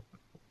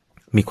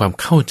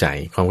เข้าใจ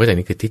ความเข้าใจ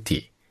นี้คือทิฏฐิ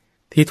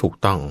ที่ถูก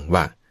ต้อง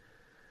ว่า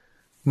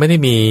ไม่ได้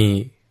มี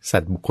สั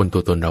ตว์บุคคลตั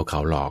วตนเราเขา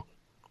หรอก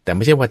แต่ไ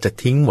ม่ใช่ว่าจะ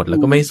ทิ้งหมดแล้ว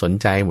ก็ไม่สน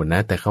ใจหมดน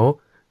ะแต่เขา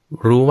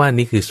รู้ว่า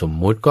นี่คือสม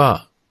มุติ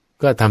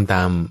ก็ทำต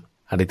าม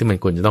อะไรที่มัน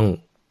ควรจะต้อง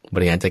บ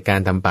ริหารจัดการ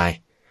ทำไป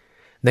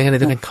ในขณะเ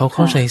ดียวกันเขาเ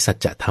ข้าใจสั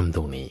จธรรมต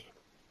รงนี้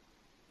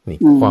นี่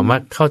ความว่า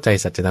เข้าใจ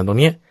สัจธรรมตรง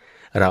เนี้ย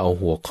เราเอา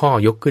หัวข้อ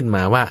ยกขึ้นม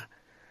าว่า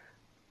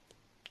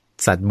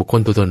สัตว์บุคคล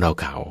ตัวตนเรา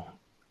เขา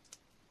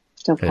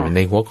ใน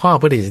หัวข้อเ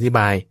พื่อที่จะอธิบ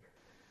าย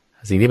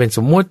สิ่งที่เป็นส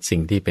มมุติสิ่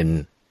งที่เป็น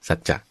สัจ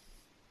จะ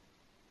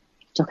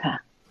เจ้าค่ะ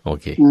โอ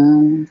เค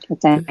เข้า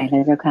ใจแล้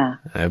วเจ้าค่ะ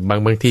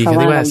บางทีเขา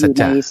เรียกว่าสัจ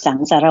จะสัง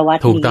สารวัฏ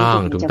ถูกต้อง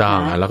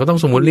เราก็ต้อง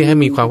สมมุติเรียกให้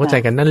มีความเข้าใจ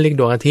กันนั่นเรียก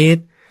ดวงอาทิต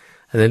ย์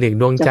อันนั้นเรียก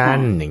ดวงจัน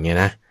ทร์อย่างเงี้ย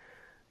นะ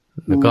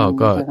แล้ว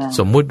ก็ส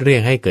มมุติเรีย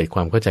กให้เกิดคว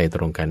ามเข้าใจต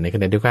รงกันในข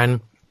ณะเดียวกัน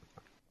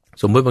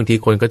สมมุติบางที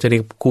คนก็จะเรีย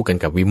กคู่กัน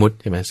กับวิมุตติ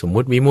ใช่ไหมสมมุ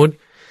ติวิมุตติ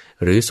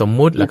หรือสม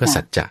มุติแล้วก็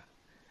สัจจะ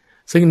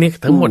ซึ่งนี่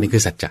ทั้งหมดนี่คื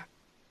อสัจจะ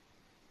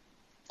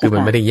คือมั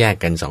นไม่ได้แยก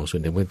กันสองส่ว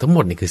นแต่ทั้งหม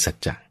ดนี่คือสัจ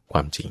จะคว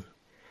ามจริง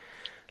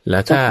แล้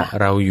วถ้า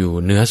เราอยู่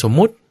เหนือสม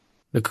มุติ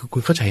นั่นคือคุ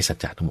ณเข้าใจสัจ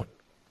จะทั้งหมด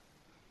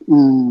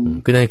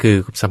คือนั่นคือ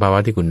สภาวะ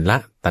ที่คุณละ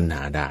ตัณห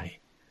าได้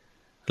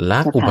ละ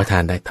อุปทา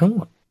นได้ทั้งห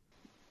มด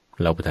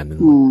เราอุปทานทั้ง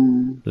หมด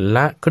ล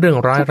ะเรื่อง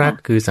ร้อยรัด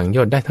คือสังโย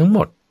ชน์ได้ทั้งหม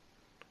ด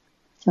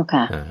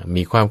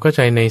มีความเข้าใ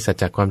จในสัจ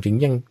จะความจริง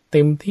อย่างเ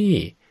ต็มที่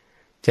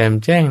แจ่ม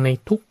แจ้งใน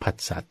ทุกผัส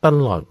สะต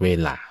ลอดเว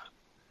ลา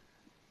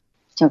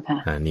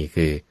นี่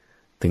คือ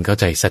ถึงเข้า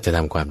ใจสัจธร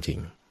รมความจริง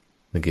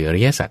นั่นคืออ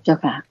ริยสัจเจ้า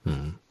ค่ะ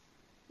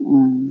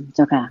เ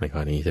จ้าค่ะในข้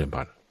อนี้เชิญพ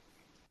ร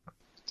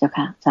เจ้า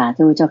ค่ะสา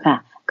ธุเจ้าค่ะ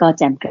ก็แ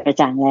จ่มกระ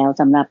จ่างแล้ว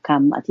สำหรับค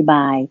ำอธิบ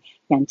าย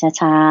อย่าง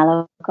ช้าๆแล้ว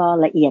ก็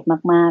ละเอียด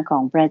มากๆขอ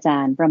งพระอาจา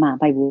รย์พระมหา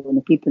ไพบูลย์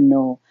อภิปุโน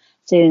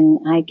ซึ่ง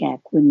ให้แก่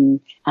คุณ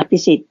อภิ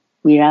สิทธิ์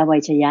วีระไว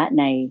ชยะ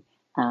ใน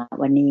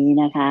วันนี้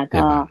นะคะ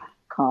ก็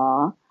ขอ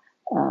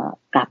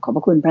กราบขอบพ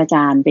ระคุณพระอาจ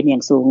ารย์เป็นอย่า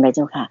งสูงเลยเ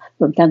จ้าค่ะ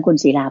รวมทั้งคุณ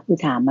ศิลาผู้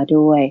ถามมา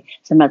ด้วย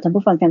สำหรับท่าน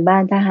ผู้ฟังทางบ้า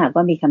นถ้าหาก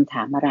ว่ามีคำถ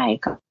ามอะไร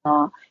ก็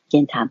เขี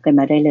ยนถามกัน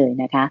มาได้เลย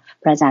นะคะ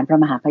พระอาจารย์พระ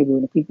มหาไพบูล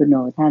ย์อภิปุโน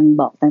ท่าน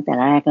บอกตั้งแต่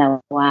แรกแล้ว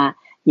ว่า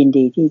ยิน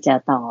ดีที่จะ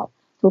ตอบ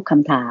ทุกค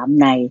ำถาม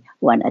ใน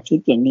วันอาทิต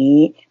ย์อย่างนี้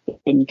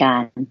เป็นกา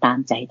รตาม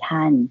ใจท่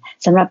าน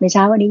สำหรับในเช้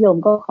าวันนี้โยม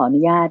ก็ขออ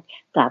นุญาต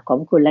กราบขอบ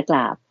พระคุณและกร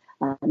าบ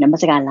นมั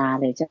สการลา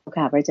เลยเจ้า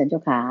ค่ะพระอาจารย์เจ้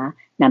าค่ะ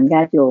นำญ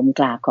าติโยม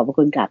กราบขอบพระ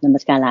คุณกราบนมั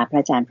สการลาพระ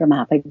อาจารย์พระมห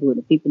าไพบูลย์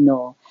อภิปุโน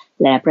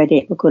และพระเด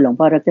ชพระคุณหลวง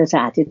พ่อดร.สะ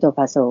อาดทิโตภ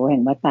าโสแห่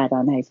งวัดป่าดอ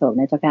นไฮโศก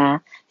นะเจ้าค่ะ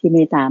ที่เม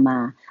ตตามา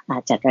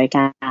จัดรายก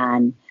าร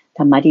ธ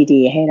รรมะ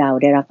ดีๆให้เรา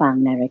ได้รับฟัง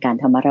ในรายการ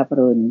ธรรมรับอ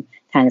รุณ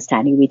ทางสถา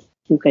นีวิท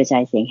ยุกระจา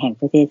ยเสียงแห่ง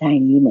ประเทศไทย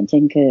นี้เหมือนเ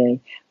ช่นเคย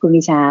พรุ่ง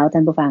นี้เช้าท่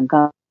านผู้ฟัง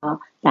ก็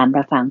ตาม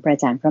รับฟังพระอ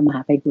าจารย์พระมหา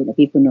ไพบูลย์อ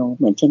ภิปุโนเ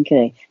หมือนเช่นเค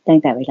ยตั้ง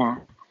แต่เวลา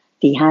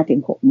 5:00 ถึ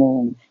ง 6:00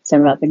 นส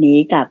ำหรับวันนี้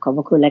กราบขอบพ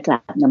ระคุณและกรา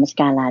บนมัส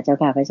การลาเจ้า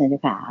ค่ะพระอาจารย์เจ้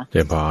าค่ะเจ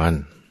ริญพร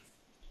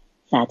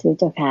สาธุ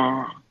เจ้าค่ะ